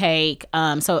vanilla cake.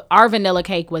 So our vanilla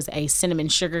cake was a cinnamon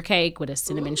sugar cake with a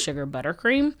cinnamon sugar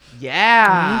buttercream.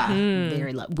 Yeah.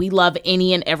 We love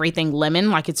any and everything lemon.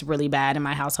 Like, it's really bad in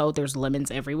my household. There's lemons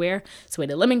everywhere. So we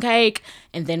had a lemon cake.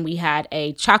 And then we had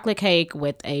a chocolate cake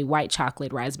with a white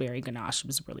chocolate raspberry ganache. It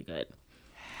was really good.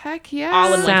 Heck yeah.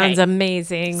 All in one Sounds cake.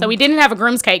 amazing. So we didn't have a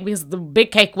groom's cake because the big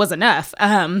cake was enough.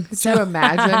 Could you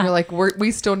imagine? You're like,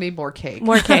 we still need more cake.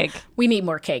 More cake. We need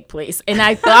more cake, please. And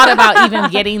I thought about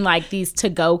even getting like these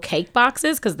to-go cake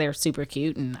boxes because they're super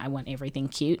cute and I want everything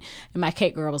cute. And my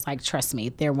cake girl was like, trust me,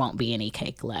 there won't be any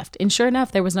cake left. And sure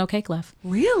enough, there was no cake left.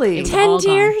 Really? 10 all gone.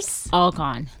 tiers? All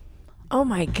gone. Oh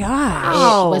my gosh.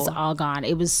 Oh. It was all gone.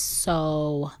 It was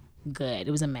so good.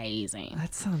 It was amazing.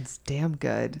 That sounds damn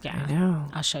good. Yeah. I know.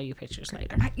 I'll show you pictures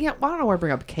later. Yeah, well, I don't know why I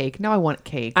bring up cake. Now I want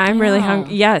cake. I'm really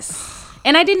hungry. Yes.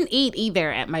 And I didn't eat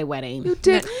either at my wedding. You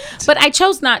did. But I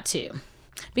chose not to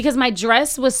because my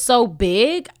dress was so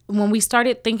big. When we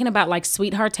started thinking about like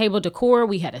sweetheart table decor,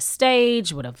 we had a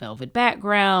stage with a velvet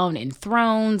background and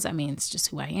thrones. I mean, it's just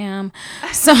who I am.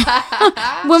 So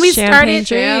when we Champagne started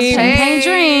dreams. champagne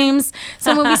dreams.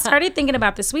 So when we started thinking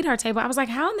about the sweetheart table, I was like,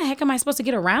 how in the heck am I supposed to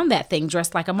get around that thing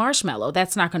dressed like a marshmallow?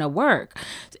 That's not going to work.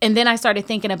 And then I started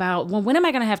thinking about, well, when am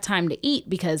I going to have time to eat?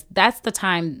 Because that's the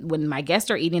time when my guests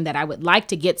are eating that I would like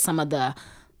to get some of the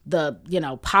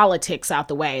politics out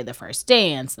the way, the first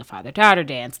dance, the father-daughter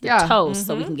dance, the toast,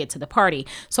 so we can get to the party.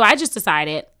 So I just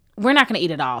decided we're not going to eat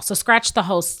it all. So scratch the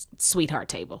whole sweetheart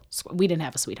table. We didn't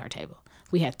have a sweetheart table.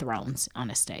 We had thrones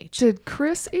on a stage. Did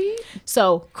Chris eat?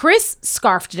 So Chris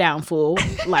scarfed down full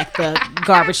like the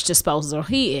garbage disposal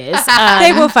he is.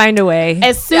 They will find a way.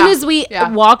 As soon as we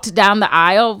walked down the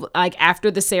aisle, like after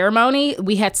the ceremony,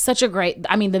 we had such a great,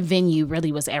 the venue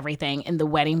really was everything, and the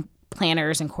wedding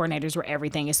planners and coordinators were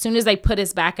everything. As soon as they put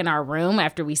us back in our room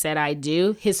after we said I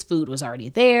do, his food was already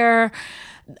there.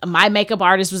 My makeup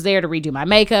artist was there to redo my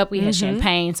makeup. We had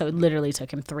champagne, so it literally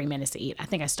took him 3 minutes to eat. I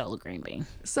think I stole a green bean.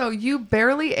 So you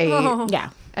barely ate.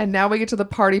 Yeah. And now we get to the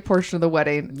party portion of the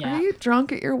wedding. Yeah. Are you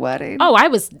drunk at your wedding? Oh, I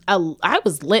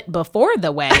was lit before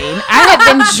the wedding. I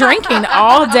had been drinking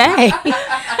all day.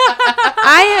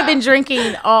 I had been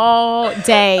drinking all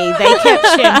day. They kept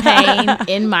champagne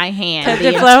in my hand Kept the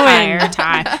it flowing. entire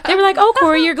time. They were like, "Oh,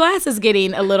 Corey, your glass is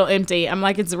getting a little empty." I'm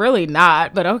like, "It's really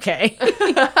not, but okay."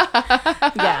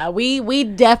 Yeah, we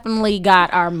definitely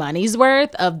got our money's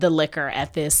worth of the liquor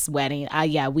at this wedding.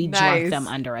 We Nice. drunk them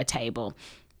under a table.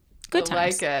 Good I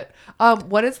times. like it.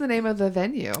 What is the name of the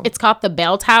venue? It's called the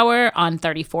Bell Tower on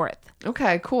 34th.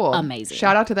 Okay, cool. Amazing.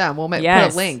 Shout out to them. We'll put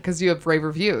Yes. a link because you have rave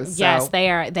reviews. So. Yes, they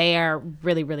are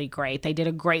really, really great. They did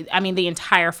a great, the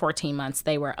entire 14 months,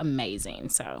 they were amazing.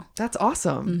 So That's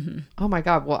awesome. Oh my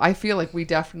God. Well, I feel like we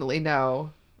definitely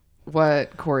know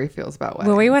what Corey feels about weddings.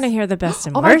 Well, we want to hear the best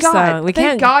and Oh my worst, God. though. We Thank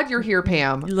can't. God you're here,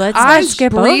 Pam. Let's I not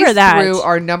skip breezed over that. through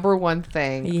our number one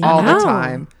thing Yeah. all the No.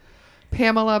 time.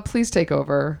 Pamela, please take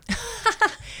over.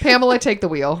 Pamela, take the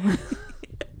wheel.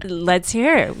 Let's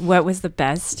hear it. What was the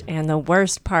best and the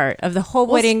worst part of the whole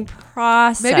wedding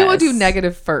process? Maybe we'll do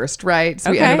negative first, right?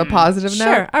 So we Okay. end on a positive note.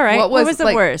 Sure. All right. What was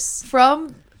the worst?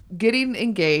 From getting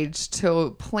engaged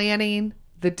to planning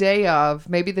the day of,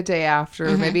 maybe the day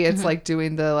after, maybe it's like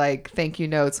doing the like thank you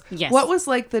notes. Yes. What was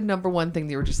like the number one thing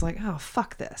that you were just like, oh,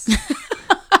 fuck this?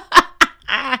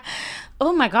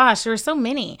 oh my gosh, there were so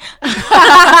many.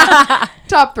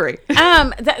 Top three.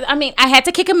 I had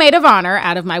to kick a maid of honor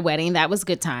out of my wedding. That was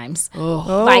good times.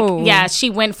 Oh. Like, yeah, she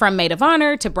went from maid of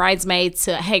honor to bridesmaid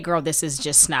to, hey girl, this is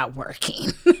just not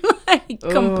working. Like,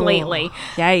 completely.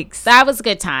 Yikes. That was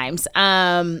good times.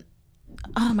 Oh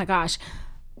my gosh.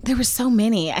 There were so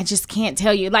many. I just can't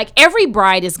tell you. Like, every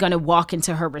bride is going to walk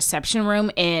into her reception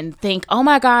room and think, oh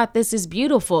my God, this is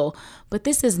beautiful. But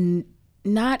this is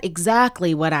not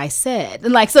exactly what I said.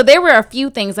 And like, so there were a few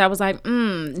things I was like,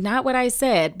 not what I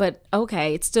said, but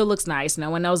okay, it still looks nice. No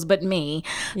one knows but me.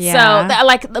 Yeah. So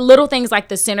like the little things like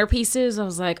the centerpieces, I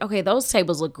was like, okay, those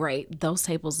tables look great. Those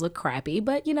tables look crappy,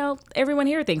 but everyone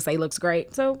here thinks they looks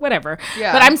great. So whatever.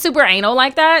 Yeah. But I'm super anal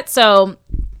like that. So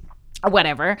or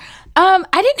whatever. I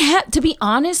didn't have, to be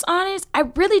honest, I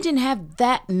really didn't have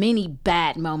that many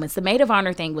bad moments. The maid of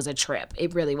honor thing was a trip.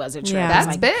 It really was a trip. Yeah. I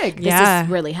was That's big. This is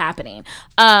really happening.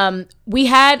 We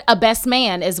had a best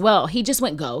man as well. He just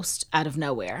went ghost out of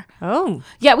nowhere. Oh.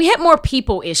 Yeah, we had more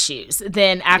people issues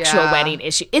than actual Yeah. wedding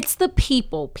issue. It's the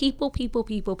people.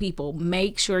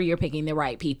 Make sure you're picking the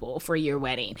right people for your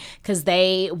wedding because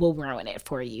they will ruin it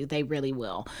for you. They really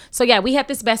will. So yeah, we had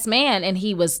this best man and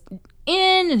he was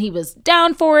in and he was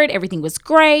down for it. Everything was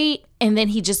great. And then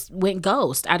he just went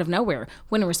ghost out of nowhere.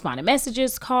 Wouldn't respond to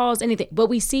messages, calls, anything. But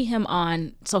we see him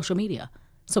on social media.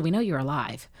 So we know you're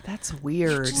alive. That's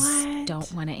weird.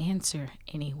 Don't want to answer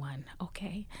anyone.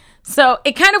 Okay. So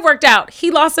it kind of worked out.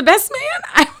 He lost a best man.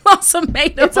 I lost a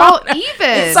maid of It's all honor. even.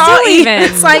 It's all Still even.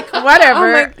 even. It's like,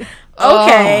 whatever. Oh.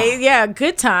 Okay. Yeah.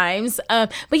 Good times.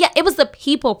 But yeah, it was the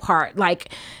people part. Like,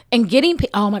 and getting,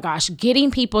 oh my gosh,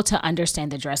 getting people to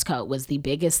understand the dress code was the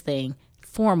biggest thing.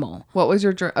 Formal. What was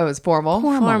your dress? Oh, it was formal.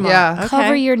 Formal. Yeah. Okay.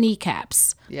 Cover your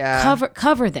kneecaps. Yeah.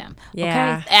 Cover them.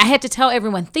 Yeah. Okay. I had to tell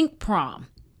everyone, think prom.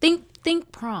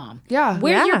 Think prom. Yeah.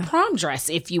 Wear your Yeah. prom dress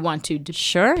if you want to.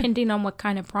 Sure. Depending on what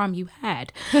kind of prom you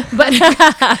had. But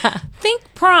think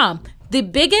prom. The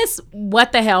biggest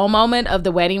what the hell moment of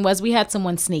the wedding was we had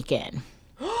someone sneak in.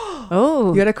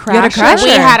 Oh. You had a crasher? crasher. We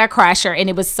had a crasher and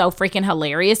it was so freaking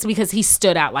hilarious because he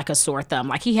stood out like a sore thumb.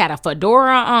 Like he had a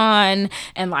fedora on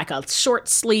and like a short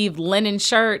sleeve linen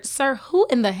shirt. Sir, who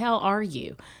in the hell are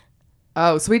you?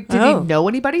 Oh, so did Oh. he know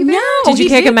anybody there? Did you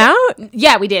kick him out?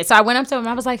 Yeah, we did. So I went up to him.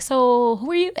 I was like, so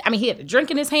who are you? I mean, he had a drink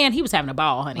in his hand. He was having a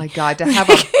ball, honey. My God, to have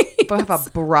a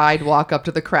bride walk up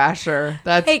to the crasher.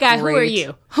 That's Hey guy, great. who are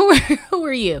you? Who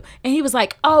are you? And he was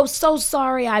like, oh, so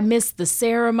sorry, I missed the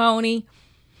ceremony.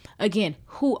 Again,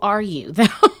 who are you?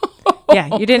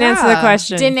 Yeah, you didn't answer the Yeah.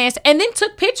 question. Didn't answer, and then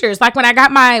took pictures. Like when I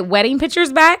got my wedding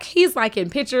pictures back, he's like in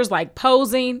pictures, like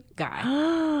posing. Guy,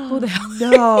 who the hell?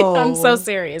 No. I'm so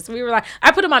serious. We were like,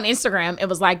 I put him on Instagram. It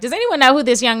was like, does anyone know who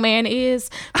this young man is?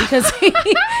 Because he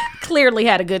clearly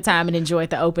had a good time and enjoyed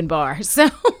the open bar. So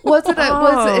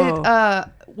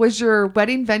Was your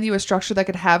wedding venue a structure that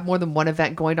could have more than one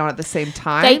event going on at the same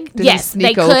time? They, Did you yes,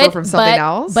 sneak they over could, from something but,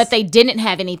 else? but they didn't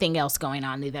have anything else going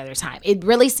on the other time. It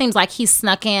really seems like he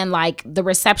snuck in, like the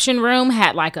reception room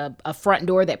had like a front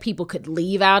door that people could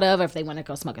leave out of if they want to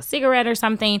go smoke a cigarette or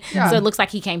something. Yeah. So it looks like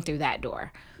he came through that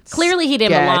door. Clearly he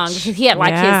didn't belong Sketch. because he had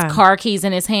like Yeah. his car keys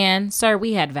in his hand. Sir,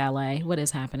 we had valet. What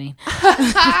is happening?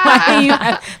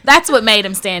 That's what made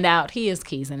him stand out. He has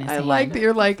keys in his I hand. like that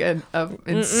you're like an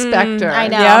inspector. I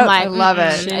know. Yep. I'm like, I love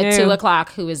it. She At knew. 2:00,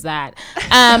 who is that?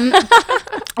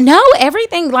 No,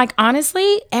 everything. Like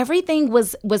honestly, everything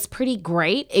was pretty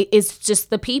great. It's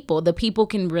just the people. The people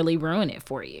can really ruin it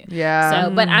for you. Yeah. So,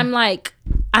 but I'm like,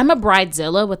 I'm a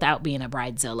bridezilla without being a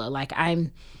bridezilla. Like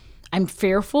I'm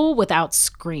fearful without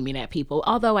screaming at people.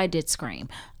 Although I did scream.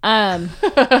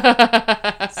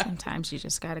 Sometimes you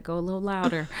just got to go a little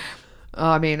louder. Oh,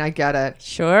 I mean, I get it.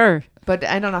 Sure. But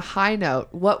and on a high note,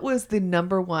 what was the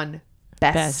number one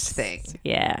best thing?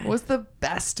 Yeah. What was the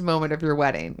best moment of your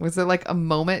wedding? Was there like a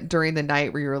moment during the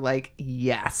night where you were like,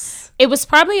 yes? It was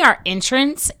probably our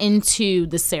entrance into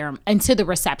the into the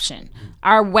reception.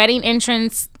 Our wedding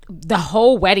entrance, the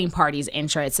whole wedding party's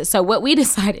entrance. So what we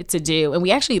decided to do, and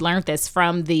we actually learned this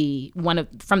from one of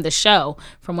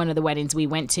the weddings we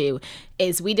went to,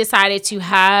 is we decided to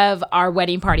have our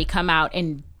wedding party come out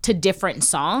and to different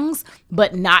songs,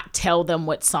 but not tell them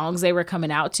what songs they were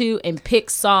coming out to, and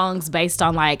pick songs based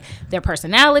on like their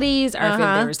personalities or if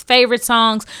there was favorite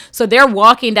songs. So they're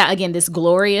walking down again this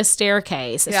glorious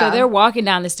staircase. Yeah. So they're walking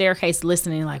down the staircase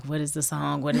listening like, what is the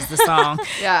song? What is the song?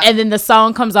 Yeah. And then the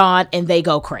song comes on and they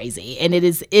go crazy. And it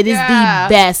is Yeah.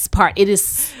 the best part. It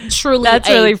is truly That's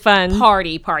a really fun.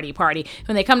 party.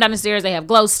 When they come down the stairs, they have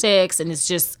glow sticks and it's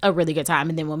just a really good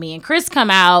time. And then when me and Chris come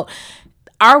out,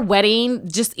 our wedding,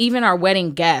 just even our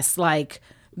wedding guests, like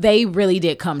they really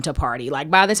did come to party. Like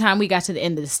by the time we got to the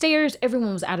end of the stairs,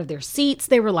 everyone was out of their seats.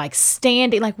 They were like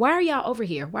standing, like, why are y'all over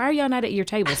here? Why are y'all not at your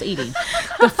tables eating?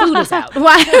 The food is out.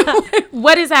 Why?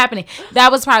 What is happening?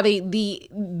 That was probably the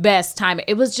best time.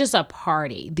 It was just a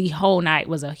party. The whole night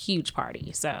was a huge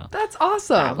party. So That's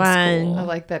awesome. Fun. I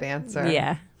like that answer.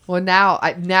 Yeah. Well,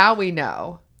 now we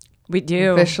know. We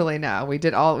do. Officially know. We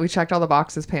checked all the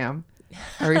boxes, Pam.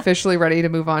 Are we officially ready to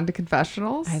move on to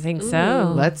confessionals? I think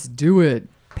so. Let's do it.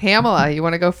 Pamela, you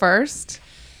want to go first?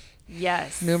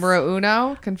 Yes. Numero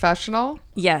uno, confessional.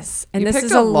 Yes. And You this picked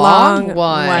is a a long long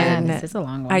one. one. this is a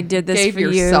long one. I did this Gave for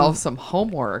yourself you. some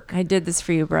homework. I did this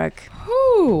for you, Brooke.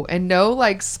 Whew. And no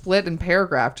like split and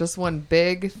paragraph, just one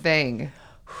big thing.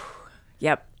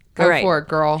 Yep. Go All right. for it,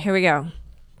 girl. Here we go.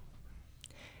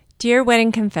 Dear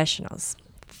Wedding Confessionals,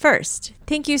 first,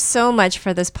 thank you so much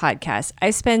for this podcast. I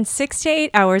spend 6 to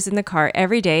 8 hours in the car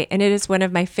every day, and it is one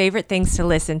of my favorite things to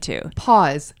listen to.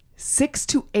 Pause. 6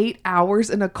 to 8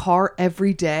 hours in a car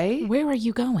every day? Where are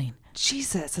you going?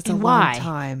 Jesus, that's And a why? long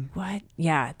time. What?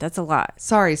 Yeah, that's a lot.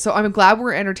 Sorry. So I'm glad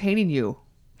we're entertaining you.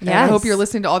 And I Yes. hope you're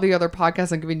listening to all the other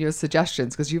podcasts and giving you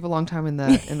suggestions because you have a long time in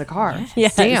the car.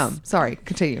 Yes. Damn. Sorry.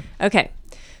 Continue. Okay,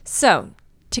 so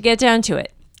to get down to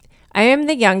it, I am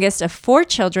the youngest of 4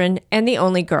 children and the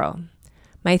only girl.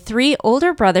 My 3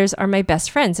 older brothers are my best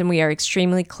friends and we are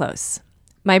extremely close.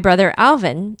 My brother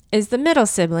Alvin is the middle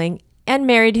sibling and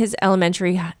married his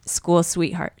elementary school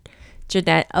sweetheart,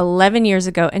 Jeanette, 11 years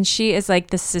ago, and she is like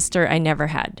the sister I never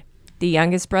had. The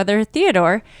youngest brother,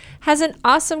 Theodore, has an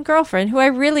awesome girlfriend who I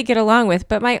really get along with,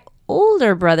 but my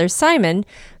older brother, Simon,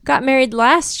 got married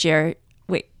last year.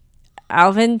 Wait,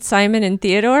 Alvin, Simon, and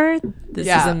Theodore? This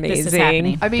Yeah, is this amazing. is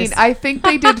happening. I mean, I think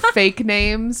they did fake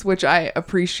names, which I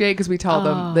appreciate because we tell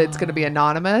them that it's going to be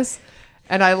anonymous.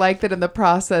 And I like that in the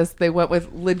process, they went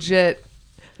with legit,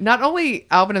 not only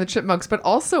Alvin and the Chipmunks, but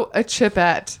also a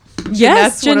Chipette.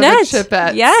 Yes, Jeanette's one of the Jeanette.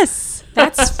 Chipettes. Yes.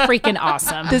 That's freaking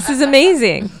awesome. This is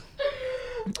amazing.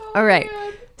 All right.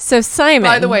 So Simon.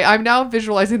 By the way, I'm now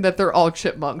visualizing that they're all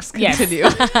chipmunks. Yes. Continue.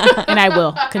 And I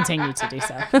will continue to do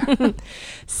so.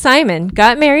 Simon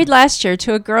got married last year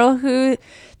to a girl who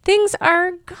things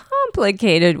are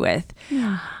complicated with.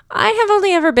 I have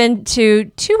only ever been to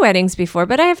 2 weddings before,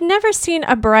 but I have never seen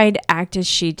a bride act as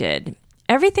she did.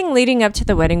 Everything leading up to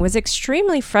the wedding was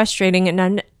extremely frustrating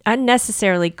and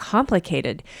unnecessarily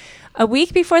complicated. A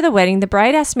week before the wedding, the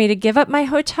bride asked me to give up my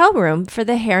hotel room for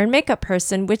the hair and makeup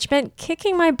person, which meant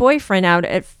kicking my boyfriend out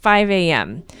at 5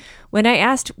 a.m. When I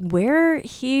asked where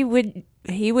he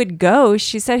would go,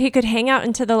 she said he could hang out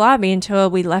into the lobby until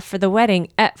we left for the wedding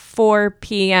at 4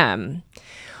 p.m.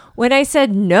 When I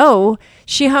said no,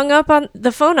 she hung up on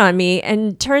the phone on me,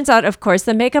 and turns out, of course,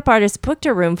 the makeup artist booked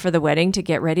a room for the wedding to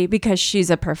get ready because she's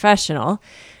a professional,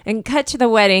 and cut to the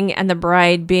wedding and the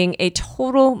bride being a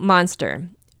total monster.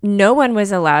 No one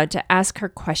was allowed to ask her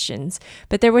questions,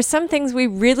 but there were some things we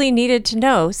really needed to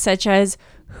know, such as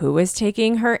who was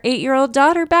taking her 8-year-old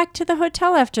daughter back to the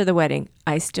hotel after the wedding.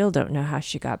 I still don't know how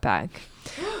she got back.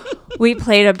 We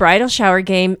played a bridal shower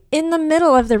game in the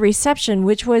middle of the reception,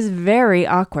 which was very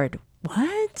awkward.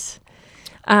 What?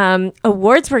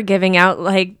 Awards were given out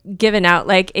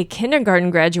like a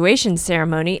kindergarten graduation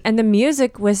ceremony, and the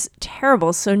music was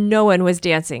terrible, so no one was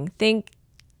dancing. Think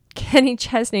Kenny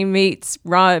Chesney meets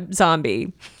Rob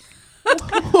Zombie.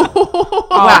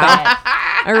 Wow.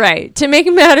 All right. To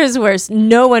make matters worse,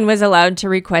 no one was allowed to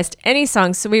request any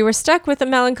songs, so we were stuck with a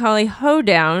melancholy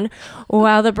hoedown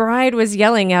while the bride was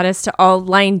yelling at us to all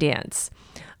line dance.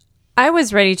 I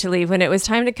was ready to leave when it was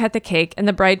time to cut the cake, and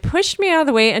the bride pushed me out of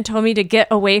the way and told me to get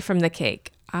away from the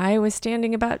cake. I was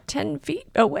standing about 10 feet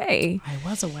away. I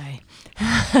was away.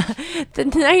 The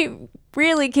night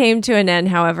really came to an end,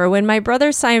 however, when my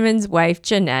brother Simon's wife,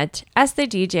 Jeanette, asked the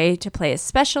DJ to play a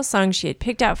special song she had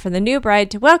picked out for the new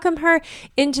bride to welcome her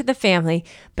into the family,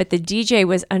 but the DJ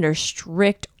was under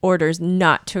strict orders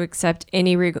not to accept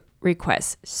any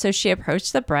requests, so she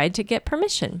approached the bride to get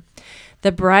permission.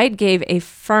 The bride gave a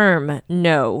firm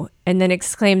no and then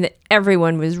exclaimed that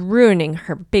everyone was ruining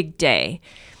her big day.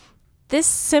 This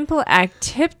simple act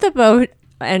tipped the boat,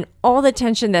 and all the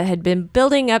tension that had been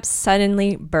building up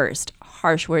suddenly burst.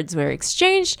 Harsh words were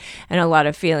exchanged, and a lot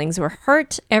of feelings were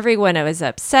hurt. Everyone was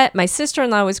upset. My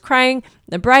sister-in-law was crying.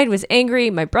 The bride was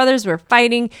angry. My brothers were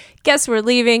fighting. Guests were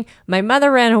leaving. My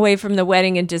mother ran away from the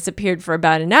wedding and disappeared for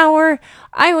about an hour.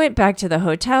 I went back to the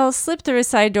hotel, slipped through a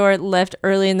side door, left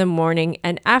early in the morning,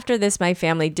 and after this, my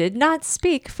family did not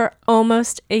speak for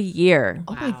almost a year.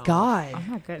 Oh my God. Oh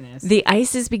my goodness. The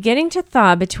ice is beginning to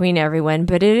thaw between everyone,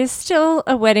 but it is still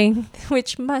a wedding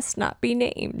which must not be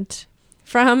named.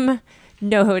 From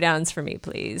No Hoedowns for me,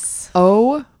 please.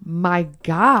 Oh my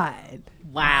God.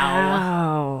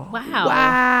 Wow. Wow. Wow.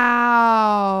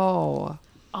 Wow.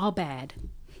 All bad.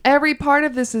 Every part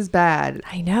of this is bad.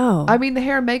 I know. I mean, the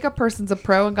hair and makeup person's a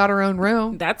pro and got her own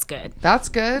room. That's good. That's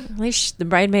good. At least the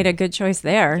bride made a good choice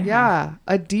there. Yeah.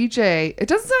 A DJ. It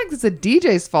doesn't sound like it's a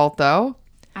DJ's fault, though.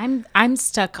 I'm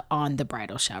stuck on the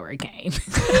bridal shower game.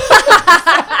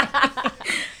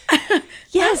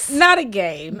 Yes. Not a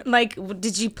game. Like,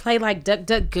 did you play like Duck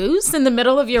Duck Goose in the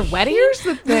middle of your wedding? Here's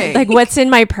the thing. Like, what's in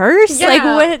my purse? Yeah. Like,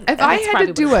 what? If I That's had to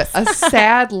probably do what a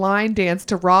sad line dance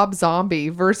to Rob Zombie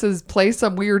versus play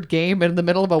some weird game in the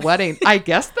middle of a wedding, I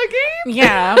guess the game?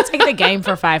 Yeah, I'll take the game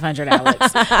for $500,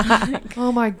 Alex.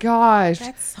 Oh my gosh.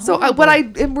 That's So what I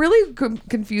am really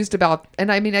confused about,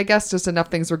 and I mean, I guess just enough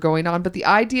things were going on, but the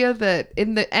idea that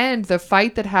in the end, the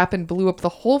fight that happened blew up the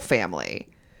whole family,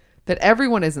 that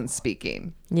everyone isn't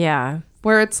speaking. Yeah.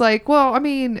 Where it's like, well, I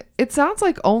mean, it sounds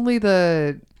like only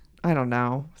I don't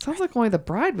know. It sounds like only the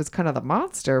bride was kind of the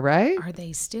monster, right? Are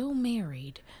they still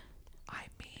married?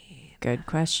 Good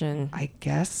question. I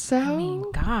guess so. I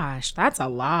mean, gosh, that's a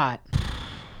lot.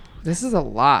 This is a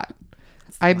lot.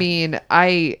 I mean,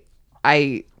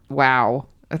 wow,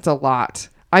 that's a lot.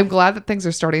 I'm glad that things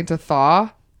are starting to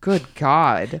thaw. Good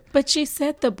God. But she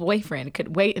said the boyfriend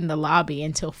could wait in the lobby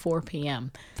until 4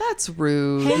 p.m. That's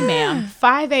rude. Hey, ma'am,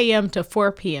 5 a.m. to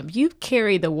 4 p.m. You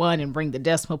carry the one and bring the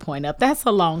decimal point up. That's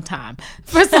a long time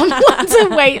for someone to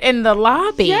wait in the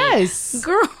lobby. Yes.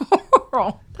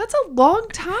 Girl. That's a long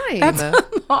time. That's a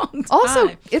long time.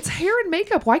 Also, it's hair and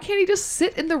makeup. Why can't he just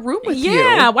sit in the room with you?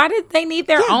 Yeah, why did they need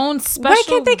their own special? Why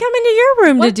can't they come into your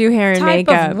room to do hair and type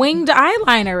makeup? of winged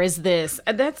eyeliner is this?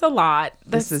 That's a lot.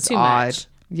 That's This is too odd. much.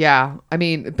 Yeah. I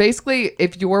mean, basically,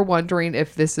 if you're wondering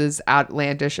if this is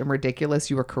outlandish and ridiculous,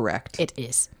 you are correct. It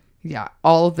is. Yeah.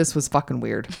 All of this was fucking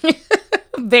weird.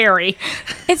 Very.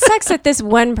 It sucks that this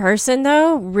one person,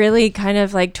 though, really kind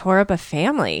of like tore up a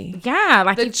family. Yeah,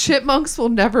 like The chipmunks will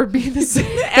never be the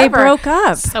same. They broke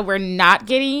up. So we're not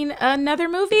getting another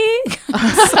movie?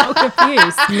 I'm so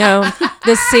confused. No,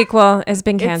 the sequel has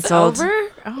been It's canceled. over?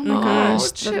 Oh my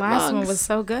gosh. The last one chipmunks. was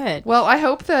so good. Well, I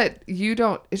hope that you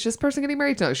don't. Is this person getting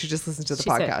married? No, she just listens to the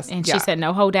podcast. She said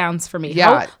no hold downs for me.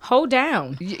 Yeah. Hold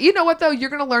down. You know what, though?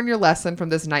 You're going to learn your lesson from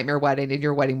this nightmare wedding, and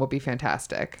your wedding will be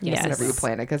fantastic. Yes. Whenever you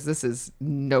plan it, because this is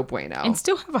no bueno. And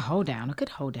still have a hold down. A good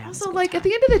hold down. So, like, at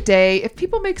the end of the day, if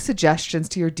people make suggestions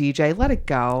to your DJ, let it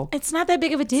go. It's not that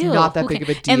big of a deal. not that Who big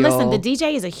ca- of a And listen, the deal.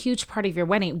 DJ is a huge part of your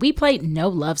wedding. We played no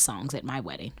love songs at my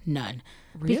wedding. None.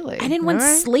 Really? I didn't want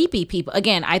sleepy people.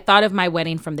 Again, I thought of my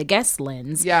wedding from the guest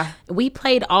lens. Yeah. We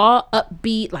played all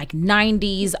upbeat, like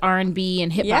 90s R&B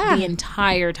and hip hop Yeah. the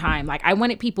entire time. Like I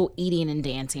wanted people eating and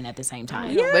dancing at the same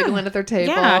time. Wiggling at their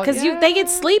table. Yeah, because they get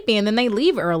sleepy and then they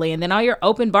leave early and then all your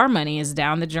open bar money is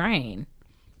down the drain.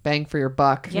 Bang for your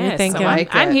buck. Yes, think so I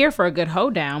like I'm it. here for a good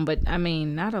hoedown, but I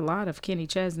mean, not a lot of Kenny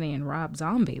Chesney and Rob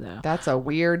Zombie though. That's a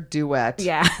weird duet.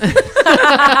 Yeah.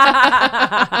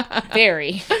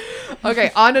 Very.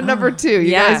 Okay, on to number 2. You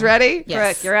Yeah. guys ready? Yes.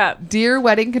 Correct, you're up. Dear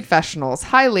Wedding Confessionals,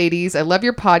 hi ladies, I love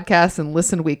your podcast and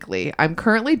listen weekly. I'm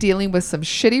currently dealing with some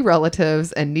shitty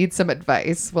relatives and need some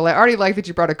advice. Well, I already like that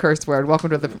you brought a curse word.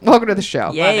 Welcome to the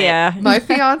show. Yeah. My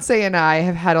fiance and I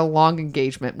have had a long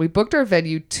engagement. We booked our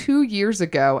venue 2 years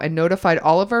ago and notified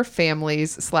all of our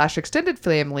families /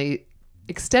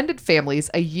 extended families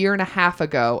a year and a half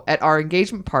ago at our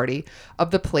engagement party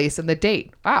of the place and the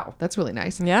date. Wow, that's really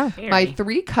nice. Yeah. My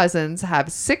 3 cousins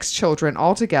have 6 children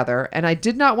altogether, and I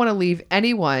did not want to leave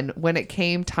anyone when it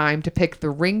came time to pick the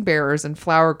ring bearers and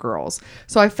flower girls,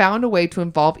 so I found a way to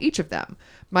involve each of them.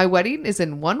 My wedding is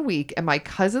in 1 week, and my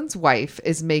cousin's wife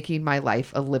is making my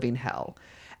life a living hell.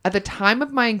 At the time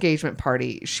of my engagement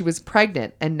party, she was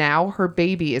pregnant, and now her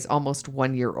baby is almost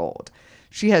 1 year old.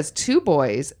 She has 2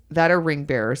 boys that are ring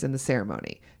bearers in the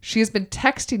ceremony. She has been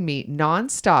texting me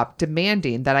nonstop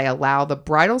demanding that I allow the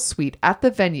bridal suite at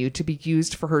the venue to be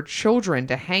used for her children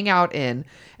to hang out in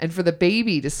and for the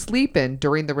baby to sleep in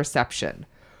during the reception.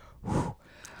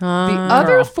 The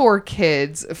other 4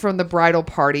 kids from the bridal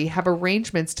party have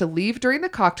arrangements to leave during the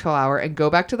cocktail hour and go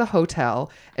back to the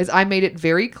hotel, as I made it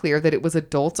very clear that it was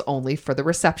adults only for the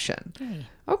reception.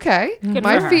 Okay.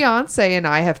 My for her. fiance and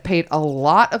I have paid a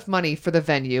lot of money for the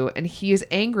venue, and he is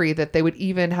angry that they would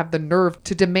even have the nerve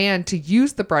to demand to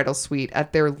use the bridal suite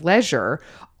at their leisure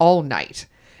all night.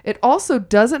 It also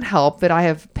doesn't help that I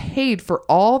have paid for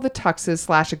all the tuxes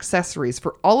 / accessories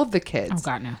for all of the kids. Oh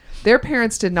God, no. Their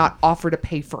parents did not offer to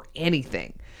pay for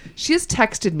anything. She has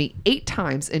texted me 8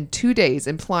 times in 2 days,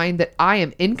 implying that I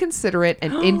am inconsiderate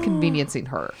and inconveniencing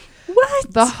her.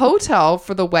 What? The hotel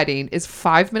for the wedding is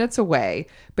 5 minutes away,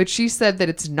 but she said that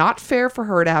it's not fair for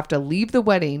her to have to leave the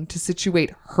wedding to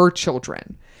situate her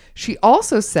children. She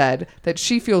also said that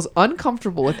she feels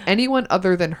uncomfortable with anyone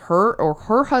other than her or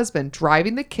her husband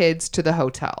driving the kids to the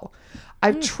hotel.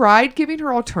 I've tried giving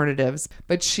her alternatives,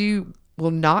 but she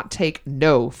will not take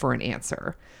no for an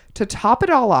answer. To top it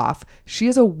all off, she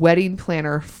is a wedding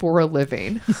planner for a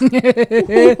living.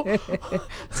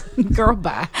 Girl,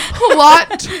 bye.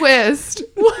 Plot twist.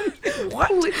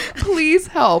 What? Please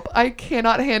help. I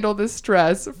cannot handle this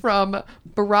stress from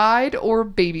bride or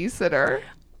babysitter.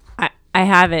 I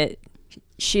have it.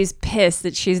 She's pissed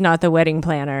that she's not the wedding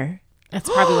planner. That's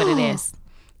probably what it is.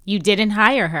 You didn't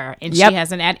hire her, and Yep. she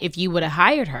hasn't. If you would have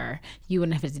hired her, you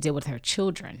wouldn't have to deal with her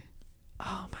children.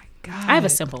 Oh my God. I have a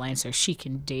simple answer. She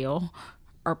can deal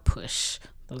or push.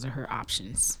 Those are her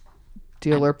options.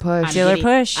 Deal or push. Deal or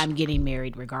push. I'm getting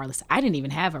married regardless. I didn't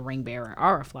even have a ring bearer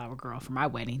or a flower girl for my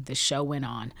wedding. The show went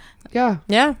on. Yeah.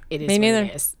 Yeah. It is Me what neither.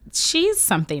 it is. She's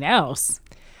something else.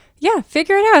 Yeah.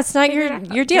 Figure it out. It's not your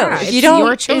deal. Yeah, If it's you don't your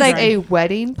like, children. A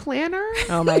wedding planner?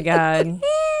 oh my God.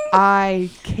 I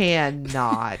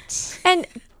cannot. And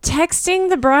texting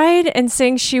the bride and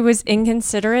saying she was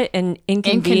inconsiderate and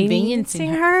inconveniencing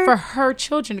her. for her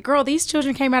children. Girl, these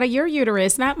children came out of your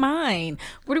uterus, not mine.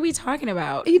 What are we talking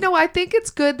about? You know, I think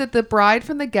it's good that the bride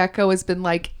from the get-go has been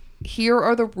like, here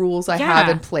are the rules I have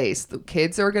Yeah. in place. The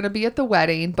kids are going to be at the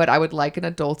wedding, but I would like an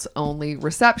adults only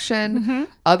reception. Mm-hmm.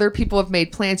 Other people have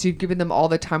made plans. You've given them all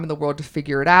the time in the world to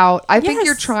figure it out. I think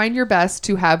you're Yes. trying your best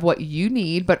to have what you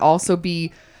need, but also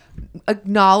be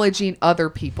acknowledging other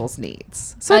people's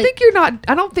needs. So I think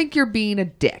I don't think you're being a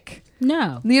dick.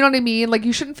 No. You know what I mean? Like,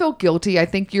 you shouldn't feel guilty. I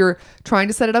think you're trying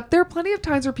to set it up. There are plenty of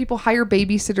times where people hire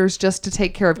babysitters just to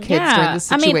take care of kids during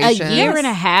this I situation. mean, a year and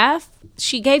a half.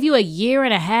 She gave you a year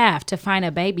and a half to find a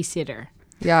babysitter.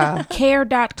 Yeah.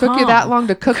 Care.com. Took you that long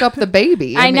to cook up the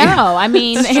baby. I mean, know. I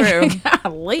mean, true.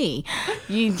 golly.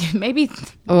 You maybe.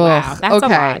 Wow. That's a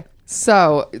lot.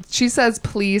 So she says,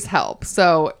 please help.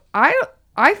 So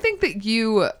I think that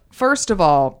you, first of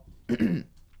all,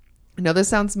 I know this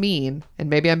sounds mean, and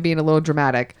maybe I'm being a little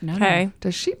dramatic. No, Okay.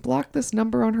 Does she block this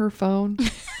number on her phone?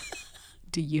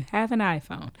 Do you have an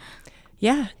iPhone?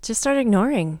 Yeah. Just start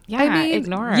ignoring. Yeah, I mean,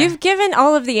 ignore her. You've given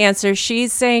all of the answers.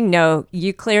 She's saying no.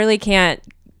 You clearly can't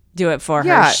do it for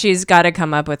Yeah. her. She's got to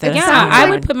come up with it. Yeah, sounds I like-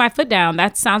 would put my foot down.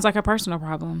 That sounds like a personal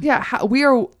problem. Yeah,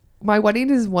 my wedding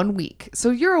is 1 week. So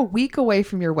you're a week away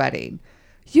from your wedding.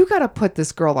 You got to put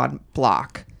this girl on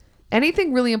block.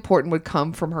 Anything really important would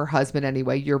come from her husband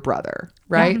anyway, your brother,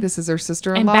 right? This is her And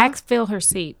sister-in-law. backfill her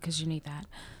seat because you need that.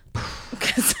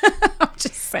 'Cause I'm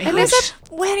just saying. And as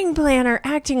a wedding planner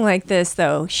acting like this,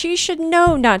 though, she should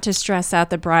know not to stress out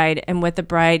the bride and what the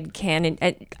bride can.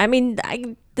 And I mean,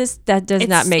 that does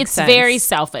not make sense. It's very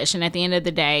selfish. And at the end of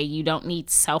the day, you don't need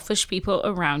selfish people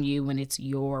around you when it's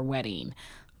your wedding.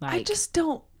 Like, I just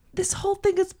don't. This whole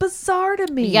thing is bizarre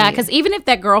to me. yeah, because even if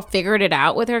that girl figured it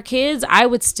out with her kids, I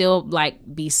would still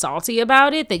like be salty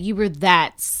about it that you were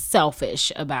that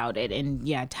selfish about it. And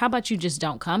yeah, how about you just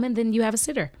don't come and then you have a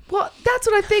sitter? Well, that's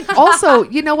what I think. Also,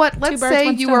 you know what? Let's birds, say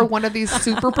one you stone. are one of these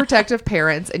super protective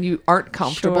parents and you aren't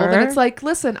comfortable. Then Sure. it's like,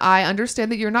 listen, I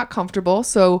understand that you're not comfortable,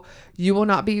 so you will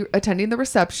not be attending the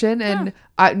reception, and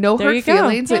no There hurt you go.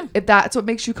 feelings. Yeah. If that's what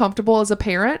makes you comfortable as a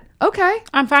parent, okay,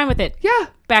 I'm fine with it. yeah,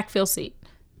 Backfill seat.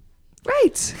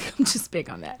 right, I'm just big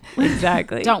on that.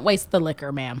 Exactly. Don't waste the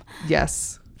liquor, ma'am.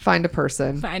 yes. Find a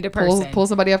person. Find a Pull person.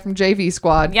 somebody up from JV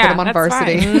squad. Yeah, put them on that's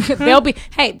varsity.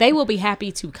 fine. They will be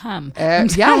happy to come. I'm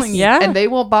telling Yes, you. Yeah. and they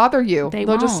won't bother you. They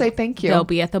They'll just won't. say thank you. They'll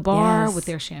be at the bar Yes. with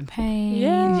their champagne.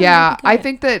 Yeah. Yeah, I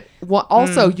think that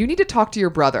also you need to talk to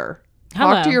your brother.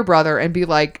 Talk to Hello. your brother and be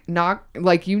like,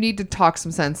 you need to talk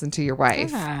some sense into your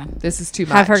wife. Yeah. This is too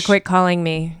much. Have her quit calling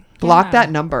me. Block Yeah.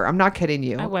 that number. I'm not kidding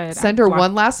you. I would. Send I'd her block-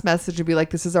 one last message and be like,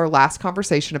 this is our last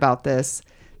conversation about this.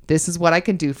 This is what I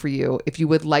can do for you. If you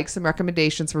would like some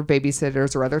recommendations for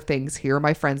babysitters or other things, here are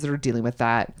my friends that are dealing with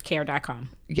that. Care.com.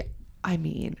 Yeah. I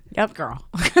mean, Yep. Girl.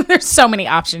 There's so many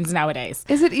options nowadays.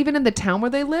 is it even in the town where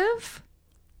they live?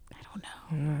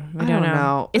 I don't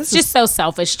know. It's This is- just so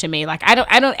selfish to me. Like I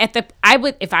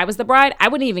would if I was the bride, I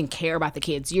wouldn't even care about the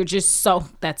kids. You're just so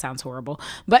that sounds horrible.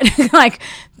 But like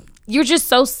you're just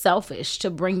so selfish to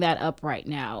bring that up right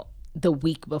now the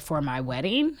week before my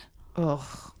wedding. ugh.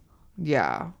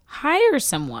 Yeah. Hire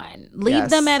someone. Leave Yes.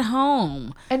 them at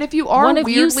home. And if you are One of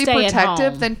you weirdly stay at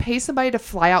protective, home. then pay somebody to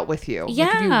fly out with you. Like,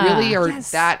 if you Yeah. really are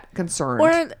Yes. that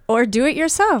concerned. Or do it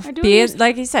yourself. do it Be it yourself.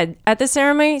 like you said at the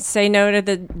ceremony. Say no to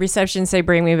the reception. Say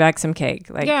bring me back some cake.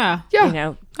 Like Yeah. Yeah. you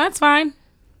know. That's fine.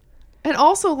 And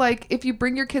also, like, if you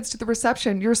bring your kids to the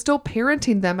reception, you're still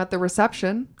parenting them at the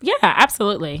reception. Yeah,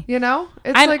 absolutely. You know?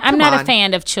 It's I'm like, I'm come not on. a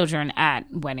fan of children at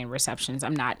wedding receptions.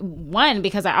 I'm not. One,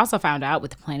 because I also found out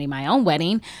with planning my own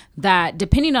wedding that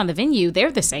depending on the venue,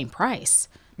 they're the same price.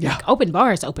 Yeah. Like open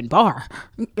bar is open bar.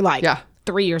 Like Yeah.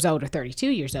 3 years old or 32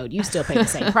 years old, you still pay the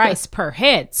same price per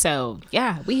head. So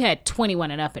yeah, we had 21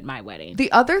 and up at my wedding.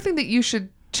 The other thing that you should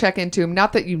check into,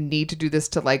 not that you need to do this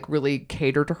to like really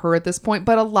cater to her at this point,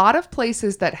 but a lot of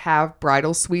places that have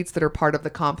bridal suites that are part of the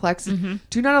complex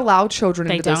do not allow children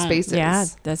They into those don't. spaces. Yeah,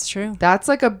 that's true. That's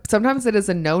like sometimes it is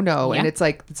a no-no, and Yeah. it's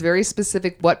like, it's very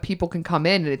specific what people can come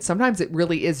in, and sometimes it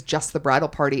really is just the bridal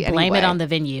party anyway. Blame it on the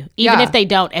venue. Even Yeah. if they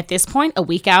don't, at this point, a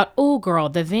week out, oh, girl,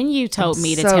 the venue told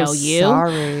me to so tell you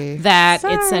sorry. that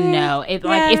it's a Sorry. no. Like,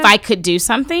 Yeah. if I could do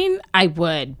something, I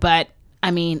would. But,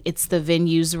 I mean, it's the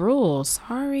venue's rules.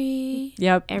 Sorry.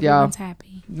 Yep. Everyone's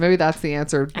happy. Maybe that's the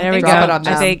answer. There we Drop go. it on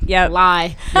I them. think, yep.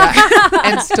 Lie.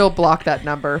 And still block that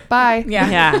number. Bye.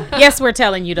 Yeah. Yes, we're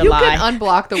telling you to You lie. can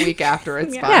unblock the week after.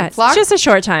 It's fine. Yeah, it's Block just a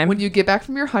short time. when you get back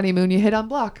from your honeymoon. You hit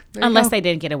unblock. There you Unless go. they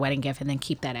didn't get a wedding gift, and then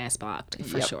keep that ass blocked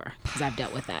for sure. Because I've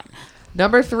dealt with that.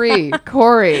 Number 3,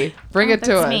 Corey, bring it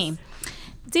to That's us. me.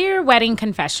 Dear Wedding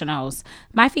Confessionals,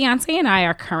 my fiance and I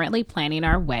are currently planning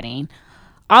our wedding.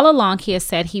 All along, he has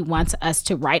said he wants us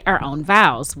to write our own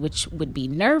vows, which would be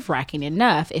nerve-wracking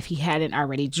enough if he hadn't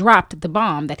already dropped the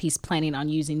bomb that he's planning on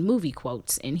using movie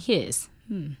quotes in his.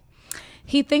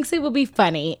 He thinks it will be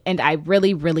funny, and I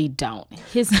really, really don't.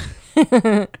 His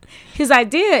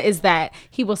idea is that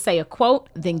he will say a quote,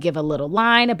 then give a little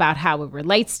line about how it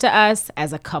relates to us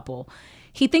as a couple.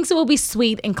 He thinks it will be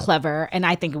sweet and clever, and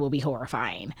I think it will be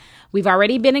horrifying. We've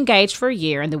already been engaged for a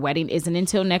year, and the wedding isn't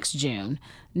until next June.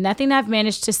 Nothing I've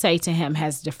managed to say to him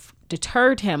has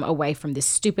deterred him away from this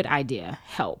stupid idea.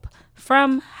 Help.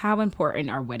 From How Important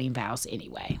Are Wedding Vows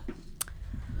Anyway?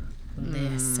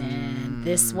 Listen,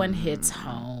 this one hits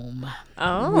home.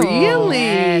 Oh. Really?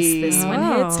 Yes, this one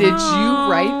hits Did home.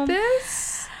 you write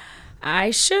this?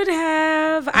 I should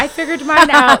have. I figured mine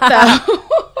out,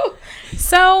 though.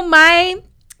 So my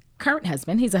current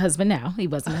husband, he's a husband now. He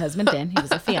wasn't a husband then. He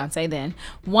was a fiance then.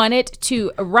 Wanted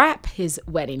to rap his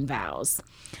wedding vows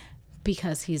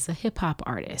because he's a hip hop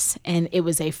artist. And it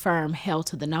was a firm hell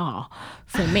to the gnaw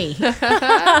for me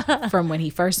from when he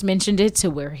first mentioned it to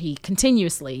where he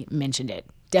continuously mentioned it.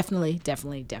 Definitely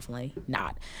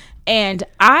not. And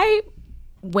I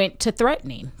went to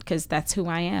threatening because that's who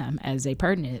I am as a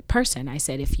person. I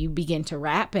said, if you begin to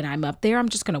rap and I'm up there, I'm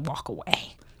just going to walk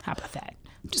away. How about that?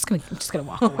 I'm just gonna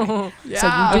walk away.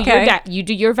 So you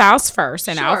do your vows first,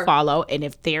 and I'll follow. And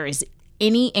if there is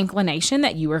any inclination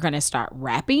that you are going to start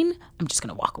rapping, I'm just going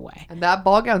to walk away. And that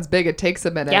ball gown's big. It takes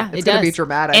a minute. Yeah, it's it going to does. be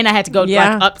dramatic. And I had to go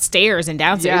Yeah. like upstairs and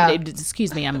downstairs. Yeah.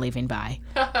 Excuse me, I'm leaving. Bye.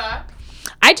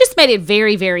 I just made it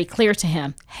very, very clear to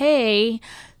him. Hey,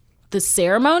 the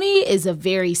ceremony is a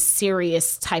very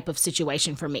serious type of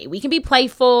situation for me. We can be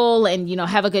playful and,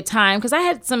 have a good time. Because I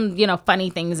had some, funny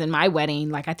things in my wedding.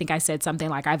 Like, I think I said something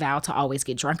like, I vow to always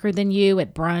get drunker than you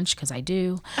at brunch, because I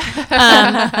do.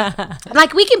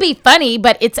 Like, we can be funny,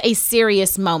 but it's a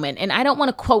serious moment. And I don't want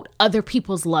to quote other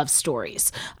people's love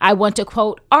stories. I want to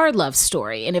quote our love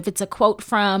story. And if it's a quote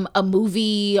from a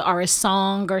movie or a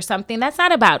song or something, that's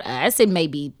not about us. It may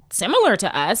be similar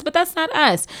to us, but that's not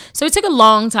us. So it took a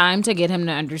long time to get him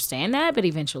to understand that, but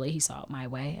eventually he saw it my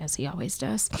way, as he always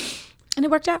does, and it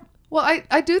worked out. Well,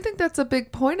 I do think that's a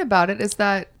big point about it, is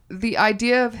that the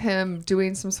idea of him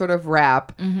doing some sort of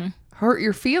rap hurt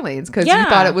your feelings because you Yeah.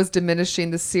 thought it was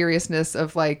diminishing the seriousness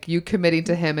of like you committing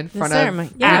to him in front of ceremony.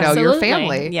 your Absolutely.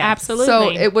 family. Yeah. Absolutely. So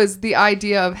it was the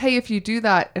idea of, hey, if you do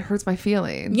that, it hurts my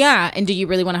feelings. Yeah, and do you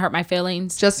really want to hurt my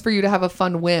feelings Just for you to have a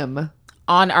fun whim.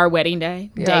 on our wedding day,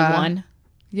 day Yeah. one?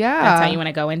 Yeah. That's how you want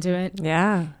to go into it.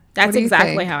 Yeah. That's do you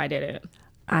exactly think? how I did it.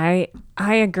 I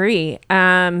agree.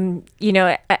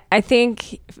 I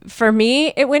think for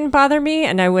me, it wouldn't bother me,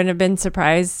 and I wouldn't have been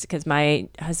surprised because my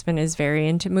husband is very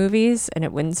into movies, and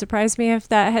it wouldn't surprise me if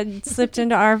that had slipped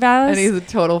into our vows. And he's a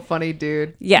total funny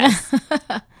dude. Yes.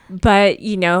 But,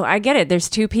 I get it. There's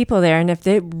two people there. And if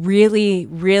it really,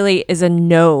 really is a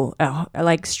no,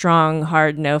 like strong,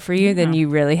 hard no for you, then you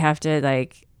really have to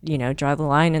draw the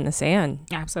line in the sand.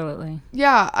 Absolutely.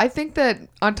 Yeah, I think that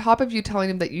on top of you telling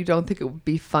him that you don't think it would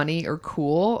be funny or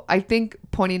cool, I think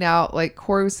pointing out, like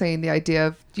Corey was saying, the idea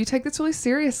of, do you take this really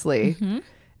seriously?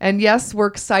 And yes, we're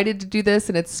excited to do this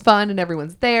and it's fun and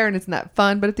everyone's there and it's not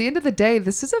fun. But at the end of the day,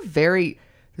 this is a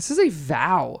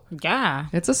vow. Yeah.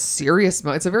 It's a serious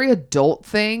moment. It's a very adult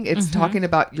thing. It's talking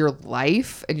about your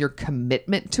life and your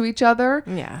commitment to each other.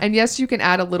 Yeah. And yes, you can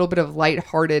add a little bit of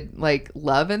lighthearted like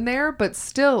love in there, but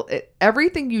still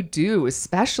everything you do,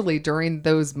 especially during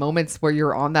those moments where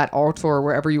you're on that altar or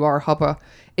wherever you are, Hubba,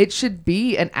 it should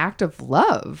be an act of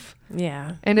love.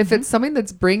 Yeah. And if it's something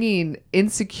that's bringing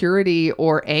insecurity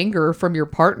or anger from your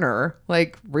partner,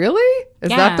 like, really? Is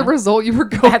that the result you were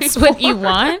going That's for? what you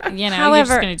want? You know, you're just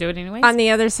However, going to do it anyways. On the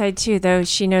other side too, though,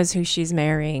 she knows who she's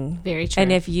marrying. Very true.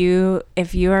 And if you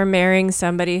are marrying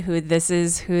somebody who this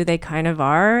is who they kind of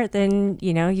are, then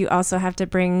you also have to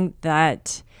bring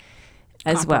that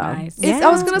as well. Compromise. I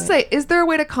was going to say, is there a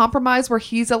way to compromise where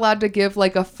he's allowed to give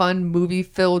like a fun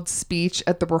movie-filled speech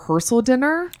at the rehearsal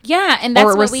dinner? Yeah, and that's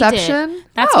Or a what we reception? did.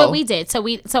 That's Oh. what we did.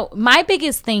 So my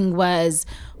biggest thing was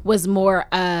more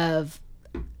of,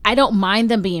 I don't mind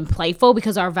them being playful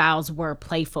because our vows were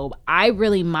playful. I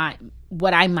really mind.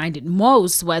 What I minded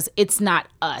most was it's not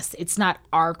us. It's not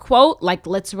our quote. Like,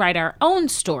 let's write our own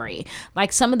story.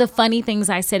 Like, some of the funny things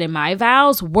I said in my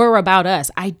vows were about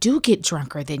us. I do get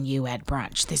drunker than you at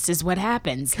brunch. This is what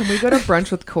happens. Can we go to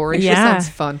brunch with Corey? She Yeah. sounds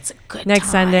fun. Good Next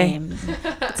Sunday. time.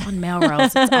 It's on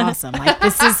Melrose. It's awesome. Like,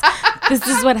 this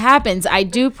is what happens. I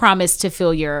do promise to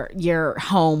fill your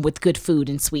home with good food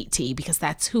and sweet tea because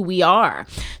that's who we are.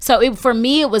 So for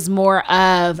me, it was more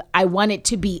of, I want it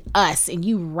to be us, and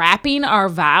you wrapping our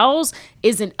vows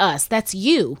isn't us. That's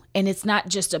you. And it's not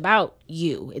just about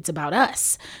you. It's about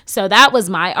us. So that was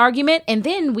my argument. And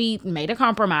then we made a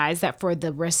compromise that for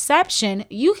the reception,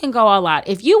 you can go all out.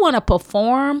 If you want to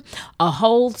perform a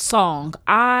whole song,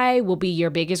 I will be your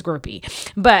biggest groupie.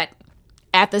 But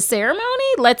at the ceremony,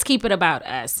 let's keep it about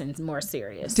us and more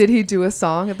serious. Did he do a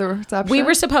song at the reception? We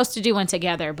were supposed to do one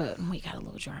together, but we got a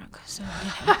little drunk. So it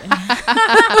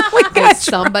happened. Because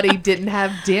somebody didn't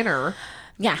have dinner.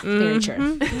 Yeah, very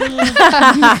true.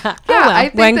 Yeah, I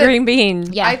think One that- green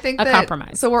bean. Yeah, I think a that,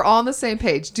 compromise. So we're all on the same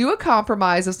page. Do a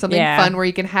compromise of something Yeah. fun where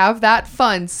you can have that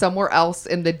fun somewhere else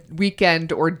in the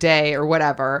weekend or day or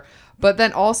whatever, but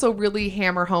then also really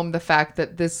hammer home the fact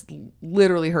that this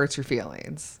literally hurts your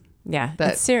feelings. Yeah.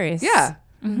 That- It's serious. Yeah.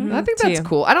 I think that's you.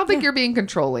 cool. I don't think you're being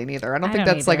controlling either. I don't think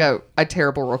don't that's like either. a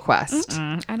terrible request.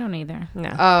 I don't either.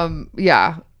 No.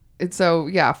 Yeah. And so,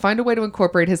 yeah, find a way to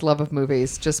incorporate his love of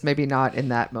movies, just maybe not in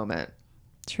that moment.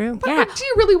 True. But Yeah. like, do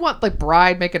you really want like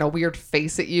bride making a weird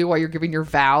face at you while you're giving your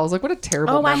vows? Like, what a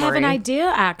terrible Oh, memory. I have an idea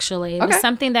actually. It was Okay.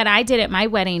 something that I did at my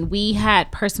wedding. We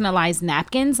had personalized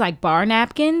napkins, like bar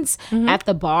napkins at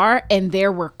the bar, and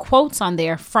there were quotes on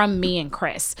there from me and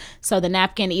Chris. So the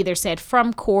napkin either said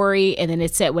from Corey and then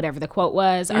it said whatever the quote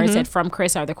was, or it said from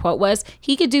Chris or the quote was.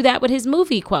 He could do that with his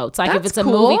movie quotes. Like if That's it's a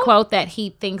cool. movie quote that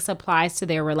he thinks applies to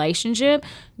their relationship,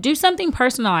 do something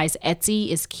personalized. Etsy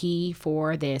is key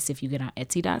for this. If you get on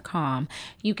Etsy.com,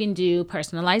 you can do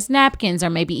personalized napkins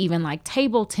or maybe even like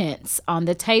table tents on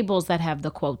the tables that have the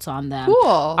quotes on them.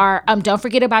 Cool. Or don't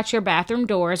forget about your bathroom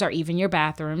doors or even your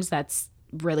bathrooms. That's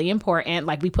really important.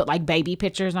 Like we put like baby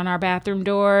pictures on our bathroom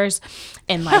doors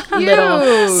and like little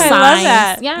Cute. signs. I love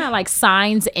that. Yeah, like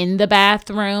signs in the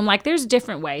bathroom. Like there's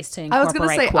different ways to I incorporate was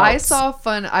gonna say quotes. I saw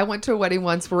fun. I went to a wedding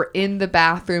once where in the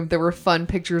bathroom there were fun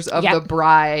pictures of Yep. the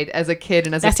bride as a kid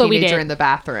and as That's a what we teenager did. in the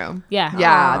bathroom. Yeah.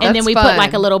 Yeah. And then that's we fun. put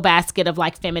like a little basket of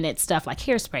like feminine stuff like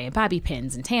hairspray and bobby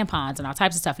pins and tampons and all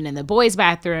types of stuff. And in the boys'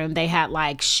 bathroom, they had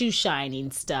like shoe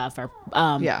shining stuff or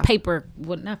not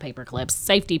paper clips,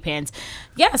 safety pins.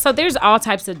 Yeah. So there's all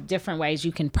types of different ways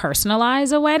you can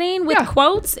personalize a wedding with Yeah.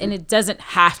 quotes, and it doesn't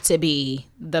have to be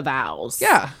the vows.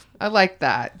 Yeah, I like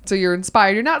that. So you're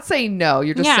inspired. You're not saying no.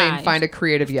 You're just Yeah, saying find a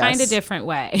creative yes. Find a different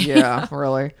way. Yeah,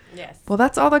 really. Yes. Well,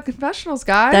 that's all the confessionals,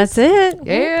 guys. That's it.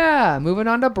 Yeah. Moving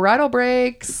on to bridal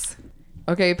breaks.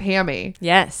 Okay, Pammy.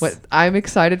 Yes. What I'm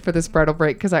excited for this bridal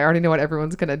break because I already know what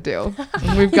everyone's gonna do.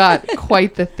 And we've got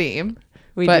quite the theme.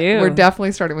 We but do. We're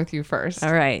definitely starting with you first.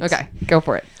 All right. Okay, go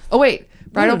for it. Oh wait,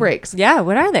 bridal breaks. Yeah.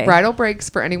 What are they? Bridal breaks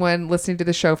for anyone listening to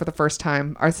the show for the first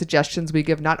time are suggestions we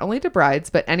give not only to brides,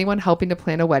 but anyone helping to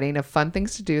plan a wedding of fun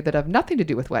things to do that have nothing to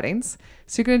do with weddings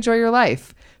so you can enjoy your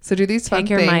life. So do these fun Take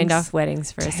your things. mind off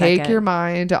weddings for a Take second. your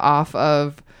mind off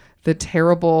of the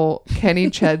terrible Kenny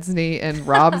Chesney and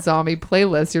Rob Zombie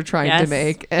playlist you're trying to Yes.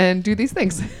 make and do these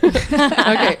things.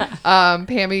 Okay.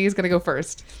 Pammy is going to go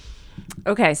first.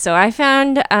 Okay, so I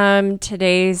found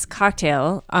today's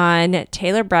cocktail on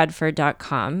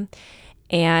taylorbradford.com.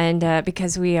 And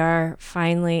because we are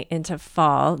finally into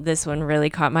fall, this one really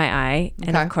caught my eye.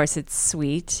 And Okay. of course, it's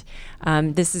sweet.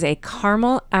 This is a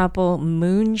caramel apple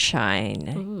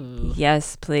moonshine. Ooh.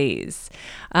 Yes, please.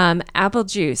 Apple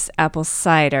juice, apple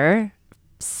cider,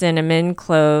 cinnamon,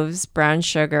 cloves, brown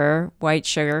sugar, white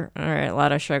sugar, all right, a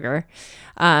lot of sugar,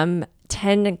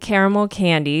 10 caramel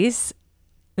candies,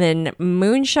 then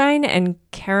moonshine and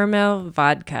caramel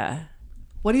vodka.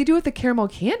 What do you do with the caramel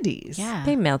candies? Yeah.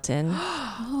 They melt in.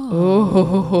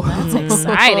 Oh, That's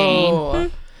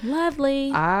exciting.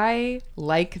 Lovely. I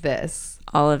like this.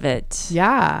 All of it.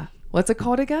 Yeah. What's it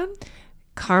called again?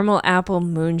 Caramel apple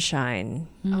moonshine.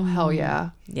 Oh, hell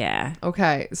yeah. Yeah.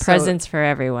 Okay. So, Presents for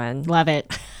everyone. Love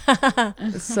it.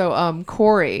 So,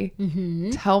 Corey,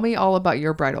 tell me all about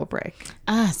your bridal break.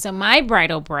 So my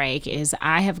bridal break is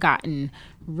I have gotten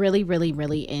really, really,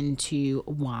 really into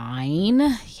wine.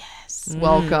 Yes.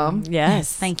 Welcome.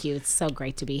 Yes. Thank you. It's so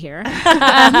great to be here.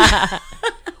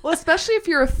 Well, especially if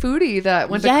you're a foodie that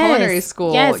went to culinary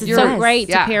school. Yes, it's you're so great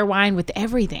yeah. to pair wine with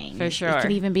everything. For sure. It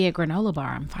could even be a granola bar.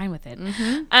 I'm fine with it.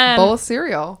 Bowl of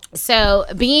cereal. So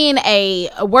being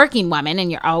a working woman,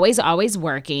 and you're always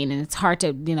working, and it's hard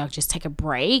to, just take a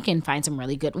break and find some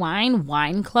really good wine.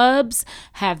 Wine clubs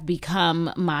have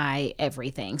become my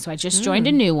everything. So I just joined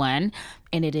a new one,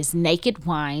 and it is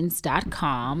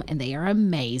nakedwines.com, and they are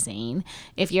amazing.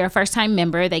 If you're a first-time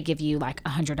member, they give you like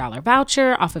 $100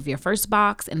 voucher off of your first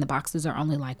box, and the boxes are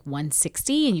only like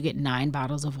 $160, and you get 9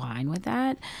 bottles of wine with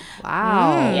that.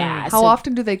 Wow. Yeah, How so-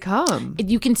 often do they come?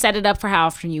 You can set it up for how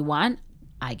often you want.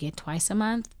 I get twice a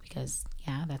month because,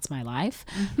 that's my life.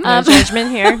 No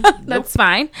judgment here. That's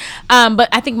fine. But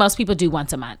I think most people do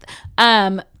once a month.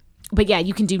 But yeah,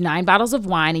 you can do 9 bottles of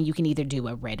wine, and you can either do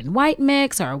a red and white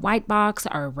mix or a white box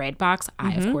or a red box.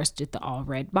 I, of course, did the all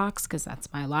red box because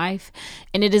that's my life.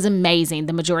 And it is amazing.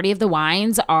 The majority of the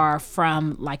wines are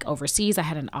from like overseas. I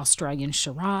had an Australian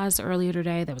Shiraz earlier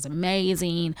today. That was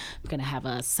amazing. I'm going to have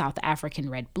a South African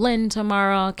red blend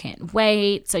tomorrow. Can't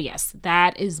wait. So yes,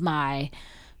 that is my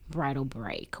bridal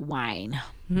break wine.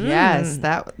 Yes,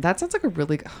 that sounds like a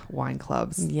really wine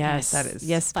clubs. Yes. That is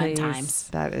Yes, fun please. times.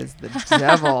 That is the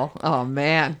devil. Oh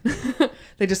man.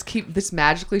 They just keep this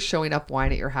magically showing up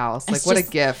wine at your house. Like It's what a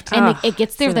just- gift. And it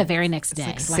gets there the very next day.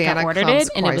 like Like Santa I ordered comes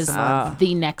it, and it was twice a month.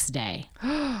 the next day.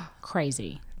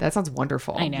 Crazy. That sounds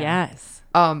wonderful. I know. Yes.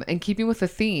 And keeping with the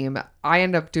theme, I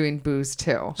end up doing booze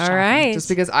too. All right. Just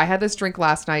because I had this drink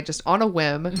last night just on a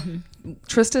whim.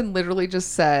 Tristan literally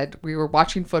just said, we were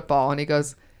watching football, and he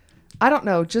goes, I don't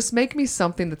know, just make me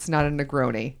something that's not a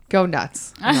Negroni. Go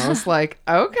nuts. And I was like,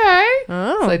 okay.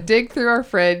 So I dig through our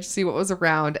fridge, see what was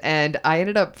around, and I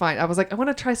ended up I was like, I want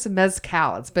to try some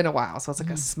mezcal. It's been a while. So it's like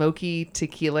a smoky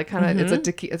tequila kind of,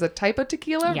 it's a type of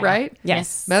tequila, Yeah. right?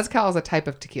 Yes. Mezcal is a type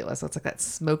of tequila, so it's like that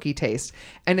smoky taste.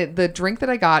 And the drink that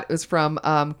I got was from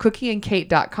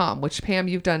cookieandkate.com, which, Pam,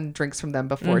 you've done drinks from them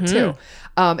before too.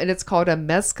 And it's called a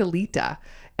mezcalita.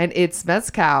 And it's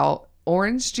mezcal,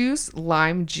 orange juice,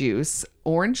 lime juice,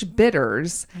 orange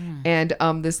bitters, and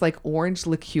this like orange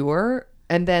liqueur.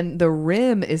 And then the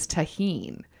rim is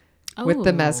tahine with the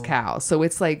Oh. mezcal. So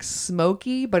it's like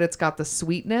smoky, but it's got the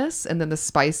sweetness and then the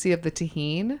spicy of the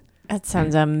tahine. That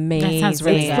sounds amazing. sounds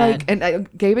really It's good. like, and I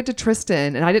gave it to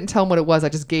Tristan, and I didn't tell him what it was. I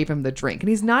just gave him the drink, and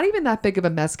he's not even that big of a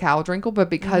mezcal drinker, but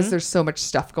because there's so much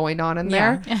stuff going on in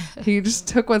there, he just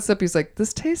took one sip. He's like,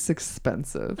 "This tastes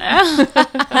expensive."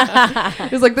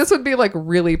 He's like, "This would be like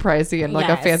really pricey in like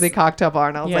a Yes. fancy cocktail bar,"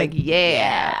 and I was Yeah. like,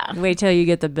 "Yeah, Wait till you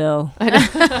get the bill.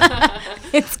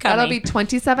 It's coming. that'll be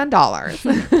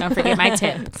 $27." Don't forget my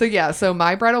tip. So yeah, so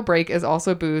my bridal break is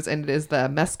also booze, and it is the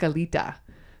mezcalita.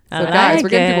 So I guys, like we're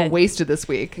getting people it. wasted this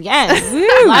week. Yes.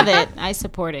 Love it. I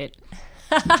support it.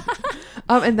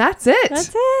 And that's it. That's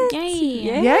it.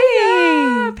 Yay.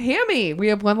 Yeah, Pammy, we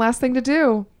have one last thing to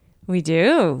do, We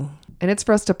do. and it's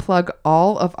for us to plug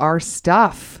all of our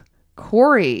stuff.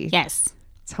 Corey, Yes.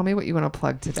 tell me what you want to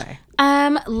plug today.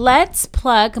 Let's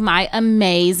plug my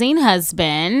amazing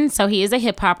husband. So he is a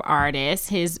hip hop artist.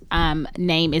 His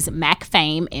name is Mac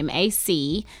Fame,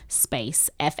 MAC space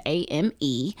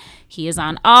FAME. He is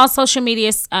on all social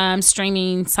media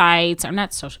streaming sites, or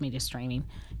not social media streaming.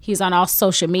 He's on all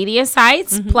social media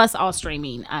sites, plus all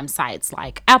streaming sites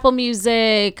like Apple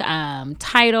Music,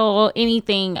 Tidal,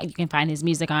 anything you can find his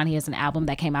music on. He has an album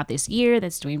that came out this year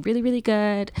that's doing really, really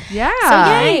good. Yeah. So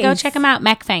yay, go check him out,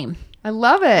 Mac Fame. I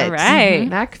love it. All right.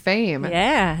 Mac Fame.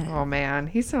 Yeah. Oh man,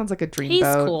 he sounds like a dreamboat. He's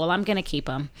cool. I'm gonna keep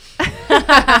him.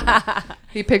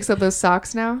 He picks up those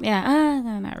socks now. Yeah,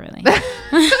 no, not really.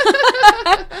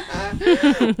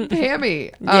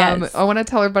 Pammy, Yes. I want to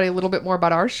tell everybody a little bit more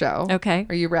about our show. Okay.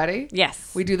 Are you ready?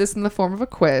 Yes. We do this in the form of a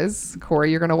quiz. Corey,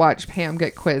 you're going to watch Pam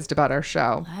get quizzed about our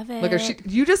show. Love Look, it.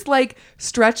 you just like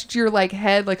stretched your like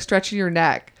head, like stretching your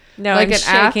neck. No, like I'm an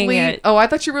shaking athlete. it. Oh, I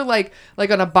thought you were like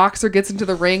when a boxer gets into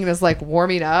the ring and is like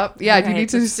warming up. Yeah, do you Right, need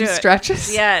to do let's some do it.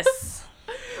 stretches? Yes.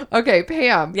 Okay,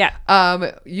 Pam.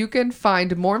 Yeah. You can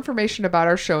find more information about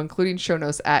our show, including show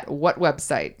notes, at what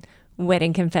website?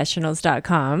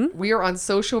 WeddingConfessionals.com. We are on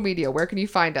social media. Where can you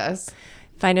find us?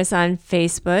 Find us on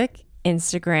Facebook,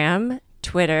 Instagram,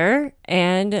 Twitter,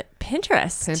 and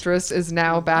Pinterest. Pinterest is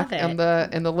now back it. in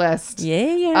the list.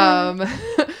 Yeah.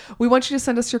 We want you to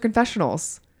send us your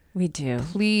confessionals. We do.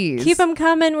 Please. Keep them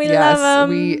coming. We Yes, love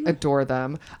them. we adore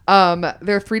them.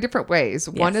 There are 3 different ways.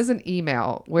 One Yes. is an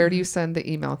email. Where do you send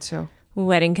the email to?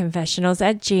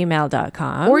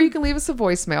 weddingconfessionals@gmail.com. Or you can leave us a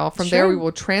voicemail. From there, Sure. we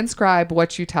will transcribe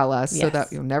what you tell us so Yes.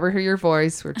 that you'll never hear your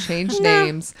voice or change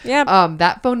names. Yep.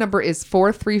 That phone number is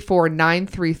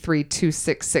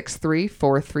 434-933-2663,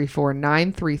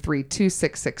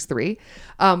 434-933-2663.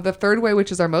 The third way,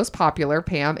 which is our most popular,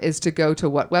 Pam, is to go to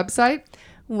what website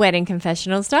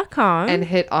weddingconfessionals.com. and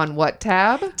hit on what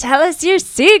tab? tell us your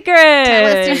secret.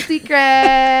 Tell us your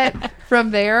secret.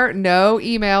 From there, no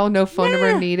email, no phone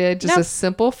number needed. Just Nope. a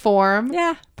simple form.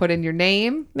 Yeah, Put in your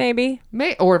name, maybe.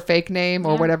 or fake name,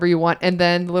 or whatever you want, and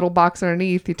then the little box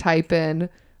underneath, you type in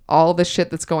all the shit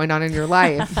that's going on in your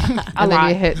life, and then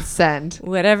you hit send.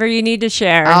 Whatever you need to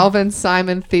share. Alvin,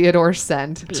 Simon, Theodore,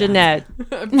 send. Jeanette.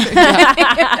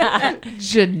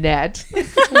 Jeanette.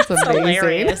 That's amazing.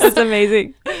 Hilarious. That's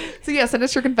amazing. So yeah, send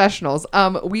us your confessionals.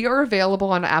 We are available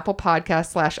on Apple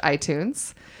Podcasts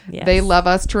 /iTunes. Yes. They love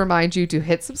us to remind you to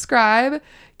hit subscribe,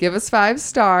 give us 5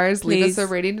 stars, leave us Please. a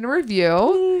rating and a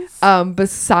review.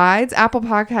 Besides Apple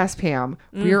Podcasts, Pam,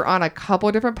 we are on a couple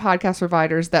of different podcast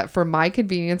providers that for my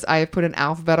convenience, I have put in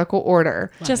alphabetical order.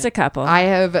 Just a couple. I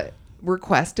have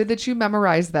requested that you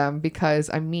memorize them because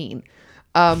I'm mean.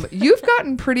 You've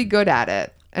gotten pretty good at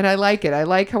it, and I like it. I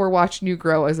like how we're watching you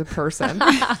grow as a person.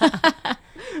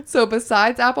 So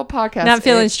besides Apple Podcasts, Not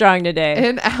feeling strong today.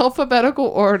 in alphabetical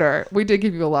order, we did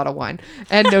give you a lot of wine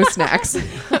and no snacks.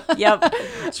 Yep.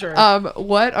 True.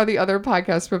 What are the other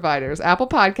podcast providers? Apple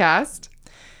Podcast.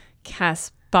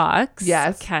 Castbox.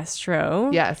 Yes. Castro.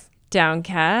 Yes.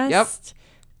 Downcast. Yep.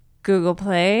 Google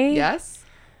Play. Yes.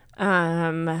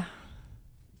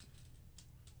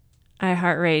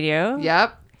 iHeartRadio.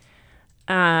 Yep.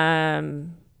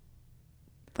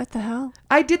 What the hell?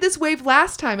 I did this wave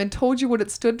last time and told you what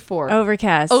it stood for.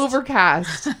 Overcast.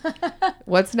 Overcast.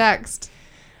 What's next?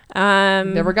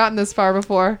 Never gotten this far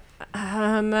before.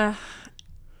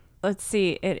 Let's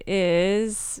see. It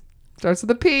is. Starts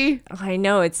with a P. I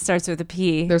know it starts with a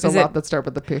P. There's Is a lot that start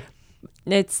with a P.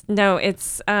 It's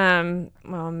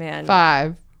oh man.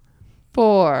 5,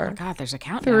 4, God, there's a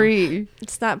countdown. 3,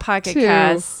 It's not Pocket 2,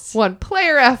 Cast. 1.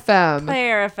 Player FM.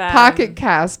 Player FM. Pocket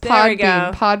Cast, there we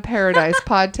Podbean, go. Pod Paradise,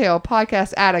 Podtail,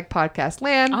 Podcast Addict, Podcast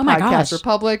Land, Oh my Podcast gosh.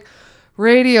 Republic,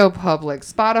 Radio Public,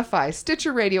 Spotify,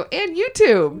 Stitcher Radio, and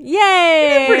YouTube.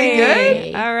 Yay! Pretty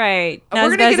good. All right. Not We're as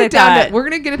gonna bad get as it I down. thought. We're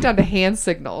gonna get it down to hand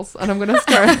signals, and I'm gonna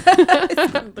start.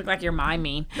 Look like you're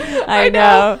miming. I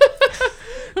know.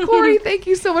 Corey, thank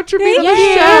you so much for being on the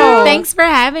Yay. show. Thanks for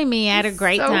having me. I had a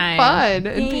great so time. fun.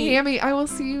 And Yay. Pammy, I will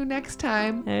see you next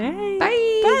time. All right.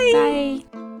 Bye.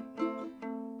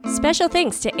 Bye. Special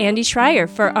thanks to Andy Schreier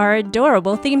for our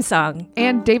adorable theme song,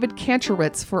 And David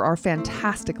Kantrowitz for our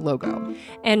fantastic logo.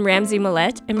 and Ramsey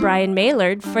Millette and Brian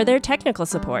Maylard for their technical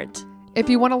support. If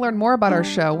you want to learn more about our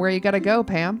show, where you gotta go,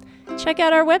 Pam? Check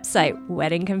out our website,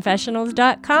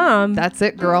 weddingconfessionals.com. That's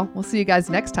it, girl. We'll see you guys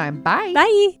next time. Bye.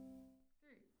 Bye.